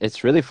 really.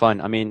 It's really fun.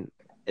 I mean,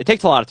 it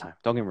takes a lot of time.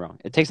 Don't get me wrong.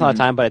 It takes a lot of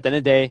time, but at the end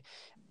of the day,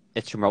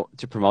 it's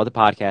to promote the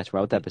podcast,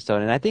 promote the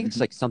episode, and I think it's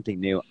like something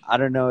new. I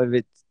don't know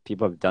if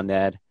people have done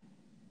that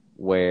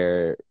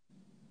where,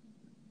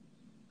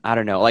 I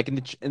don't know, like in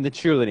the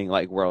cheerleading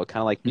like world,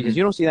 kind of like, because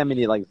you don't see that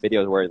many like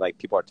videos where like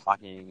people are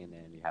talking and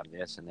then you have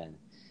this and then,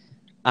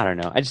 I don't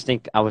know. I just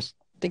think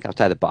think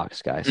outside the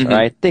box, guys. Mm-hmm. All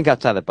right, think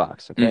outside the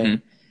box. Okay.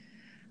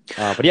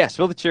 Mm-hmm. But yeah,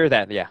 spill the cheer.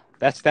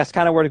 That's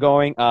kind of where we're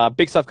going.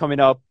 Big stuff coming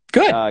up.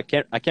 Good. I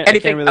can't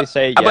really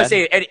say yet. I'm gonna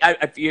say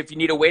if you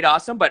need a wait,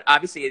 awesome. But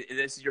obviously,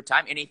 this is your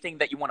time. Anything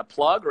that you want to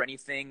plug or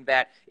anything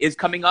that is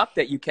coming up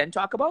that you can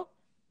talk about?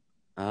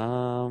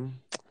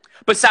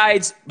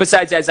 Besides,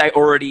 as I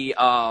already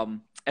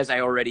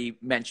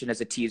mentioned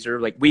as a teaser,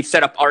 like we've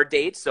set up our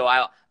dates, so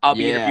I'll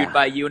be interviewed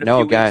by you in a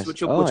few weeks,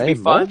 which will be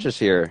fun. Just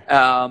here.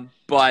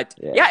 But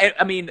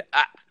I mean,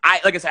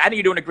 I like I said, I think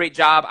you're doing a great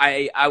job.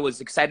 I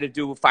was excited to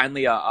do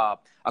finally a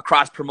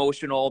cross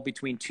promotional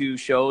between two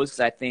shows.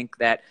 I think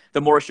that the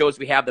more shows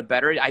we have, the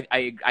better.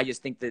 I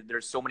just think that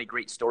there's so many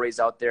great stories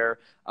out there.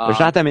 There's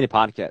not that many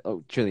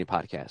cheerleading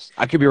podcasts.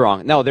 I could be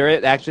wrong. No, there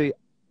is actually.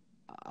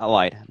 I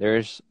lied.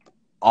 There's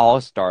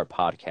all-star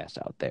podcasts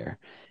out there,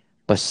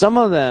 but some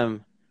of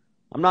them,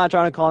 I'm not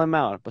trying to call them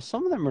out, but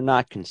some of them are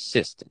not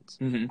consistent.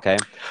 Mm-hmm. Okay,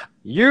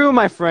 you,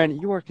 my friend,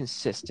 you are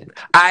consistent.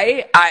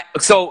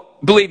 So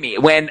believe me,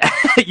 when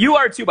you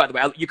are too. By the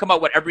way, you come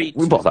out we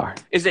both are.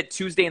 Is it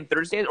Tuesday and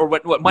Thursday, or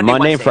what?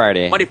 Monday and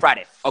Friday. Monday,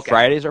 Friday. Okay.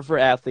 Fridays are for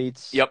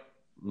athletes. Yep.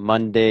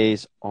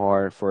 Mondays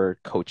are for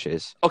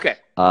coaches. Okay.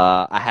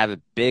 I have a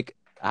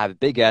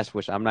big guest,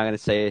 which I'm not going to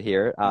say it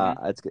here.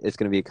 It's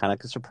going to be kind of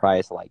a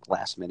surprise, like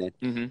last minute.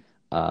 Mm-hmm.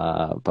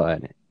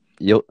 But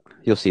you'll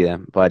see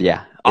them. But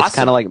yeah, it's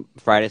kind of like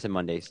Fridays and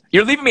Mondays.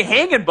 You're leaving me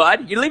hanging,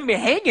 bud. You're leaving me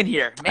hanging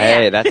here,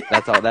 man. Hey,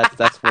 that's all.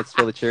 That's what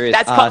Spill the Cheer is.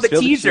 That's called the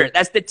teaser.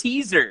 That's the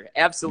teaser.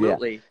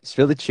 Absolutely. Yeah.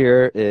 Spill the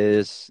Cheer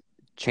is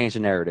change the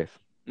narrative.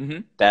 Mm-hmm.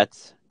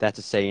 That's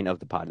a saying of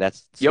the pod.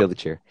 That's Spill the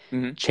Cheer.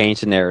 Mm-hmm.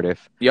 Change the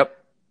narrative. Yep.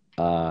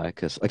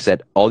 Because, like I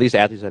said, all these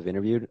athletes I've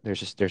interviewed,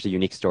 there's a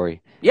unique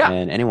story. Yeah.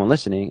 And anyone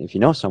listening, if you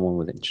know someone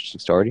with an interesting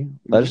story,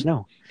 let us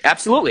know.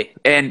 Absolutely.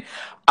 And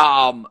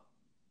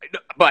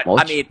but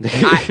I mean,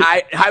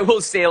 I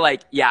will say,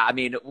 like, yeah, I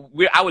mean,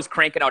 I was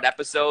cranking out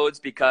episodes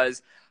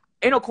because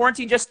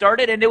quarantine just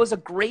started, and it was a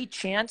great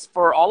chance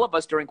for all of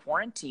us during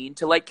quarantine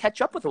to like catch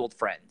up with old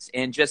friends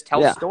and just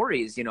tell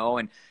stories,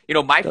 And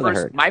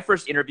my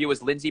first interview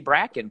was Lindsey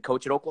Bracken,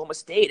 coach at Oklahoma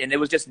State, and it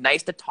was just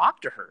nice to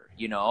talk to her,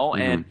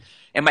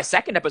 And my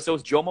second episode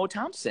was Jomo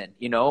Thompson,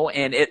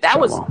 and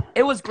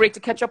it was great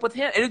to catch up with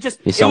him. And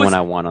he's someone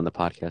I want on the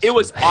podcast. It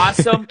was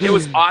awesome. It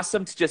was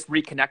awesome to just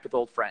reconnect with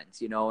old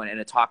friends, and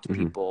to talk to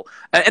people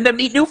and then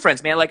meet new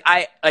friends, man. Like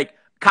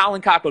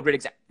Colin Cockrell, great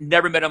example.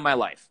 Never met him in my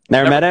life.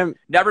 Never met him?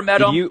 Never met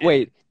him.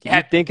 Did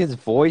you think his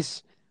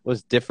voice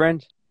was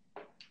different?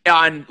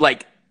 On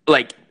like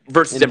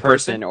versus in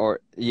person? Or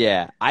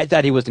I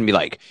thought he was gonna be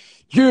like,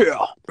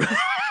 yeah,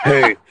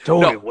 hey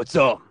Tony, what's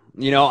up?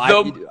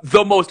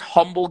 The most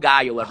humble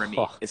guy you'll ever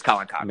meet is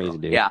Colin Cockrell.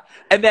 Amazing dude. Yeah,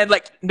 and then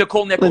like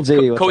Nicole Nichols,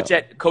 Lindsay,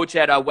 coach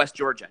at West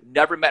Georgia.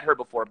 Never met her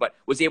before, but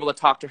was able to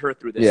talk to her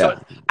through this. Yeah.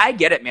 So I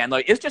get it, man.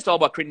 Like it's just all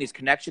about creating these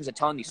connections and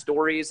telling these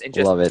stories and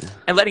just love it.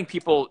 And letting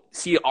people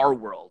see our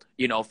world,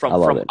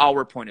 from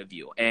our point of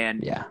view.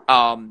 And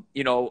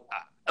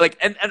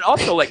and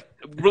also like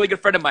a really good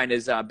friend of mine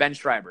is Ben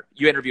Schreiber.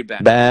 You interviewed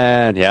Ben.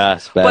 Ben.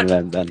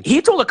 Ben.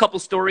 He told a couple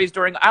stories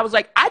I was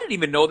like, I didn't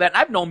even know that. And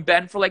I've known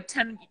Ben for like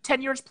 10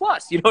 years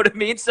plus. You know what I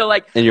mean? So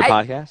like in your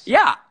podcast?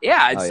 Yeah.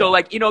 And so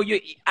like,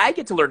 I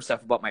get to learn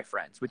stuff about my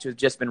friends, which has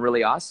just been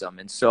really awesome.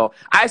 And so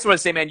I just want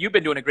to say, man, you've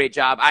been doing a great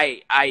job.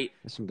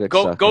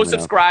 Go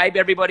subscribe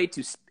everybody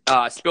to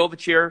Spill the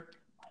Cheer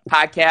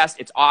podcast.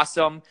 It's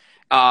awesome.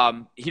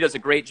 He does a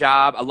great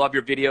job. I love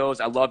your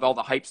videos. I love all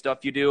the hype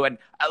stuff you do. And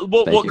I'm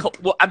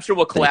sure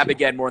we'll collab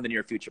again more in the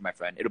near future, my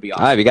friend. It'll be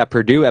awesome. All right, we got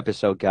Purdue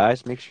episode,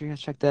 guys. Make sure you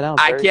guys check that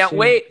out. I can't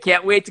wait.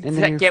 Can't wait to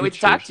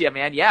talk to you,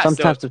 man. Yeah.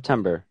 Sometime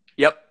September.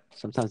 Yep.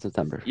 Sometime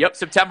September. Yep,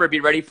 September.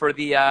 Be ready for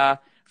the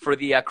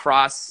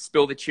cross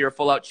Spill the Cheer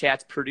Full Out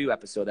Chats Purdue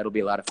episode. That'll be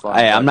a lot of fun.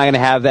 Hey, I'm not gonna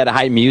have that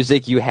hype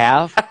music you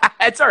have.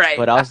 It's all right.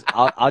 But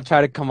I'll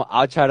try to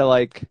I'll try to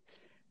like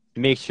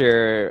make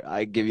sure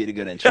I give you the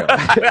good intro.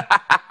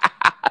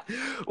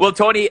 Well,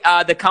 Tony,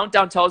 the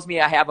countdown tells me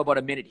I have about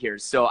a minute here.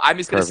 So I'm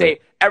just going to say,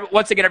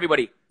 once again,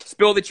 everybody,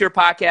 Spill the Cheer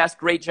podcast.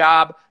 Great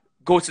job.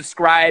 Go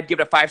subscribe. Give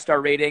it a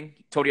 5-star rating.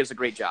 Tony does a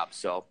great job.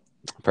 So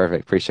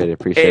perfect. Appreciate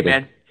it. Hey,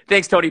 man.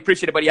 Thanks, Tony.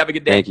 Appreciate it, buddy. Have a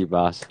good day. Thank you,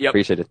 boss. Yep.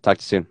 Appreciate it. Talk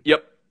to you soon.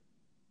 Yep.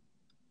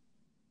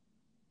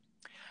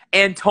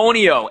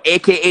 Antonio,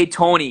 a.k.a.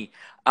 Tony,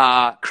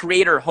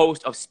 creator,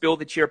 host of Spill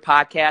the Cheer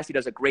podcast. He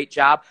does a great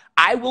job.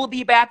 I will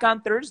be back on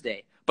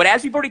Thursday. But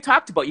as we've already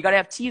talked about, you got to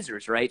have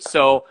teasers, right?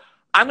 So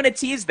I'm going to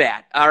tease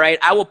that, all right?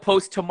 I will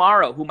post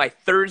tomorrow who my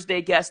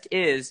Thursday guest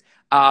is.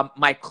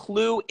 My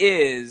clue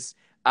is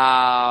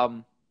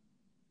Beyond.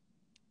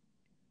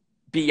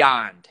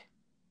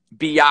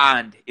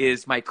 Beyond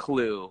is my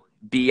clue.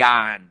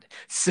 Beyond.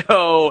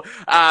 So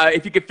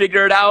if you can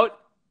figure it out,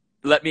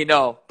 let me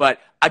know.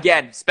 But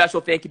again, special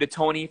thank you to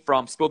Tony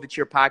from Spill the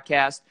Cheer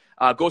podcast.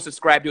 Go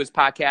subscribe to his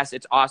podcast.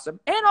 It's awesome.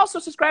 And also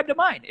subscribe to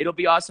mine. It'll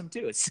be awesome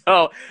too.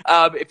 So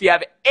if you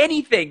have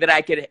anything that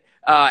I could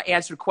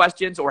answer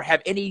questions or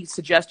have any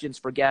suggestions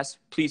for guests,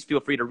 please feel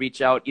free to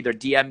reach out. Either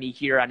DM me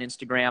here on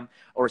Instagram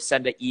or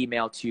send an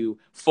email to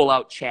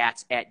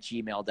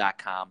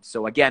fulloutchats@gmail.com.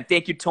 So again,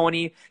 thank you,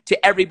 Tony.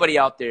 To everybody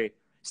out there,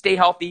 stay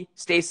healthy,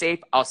 stay safe.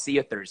 I'll see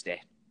you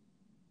Thursday.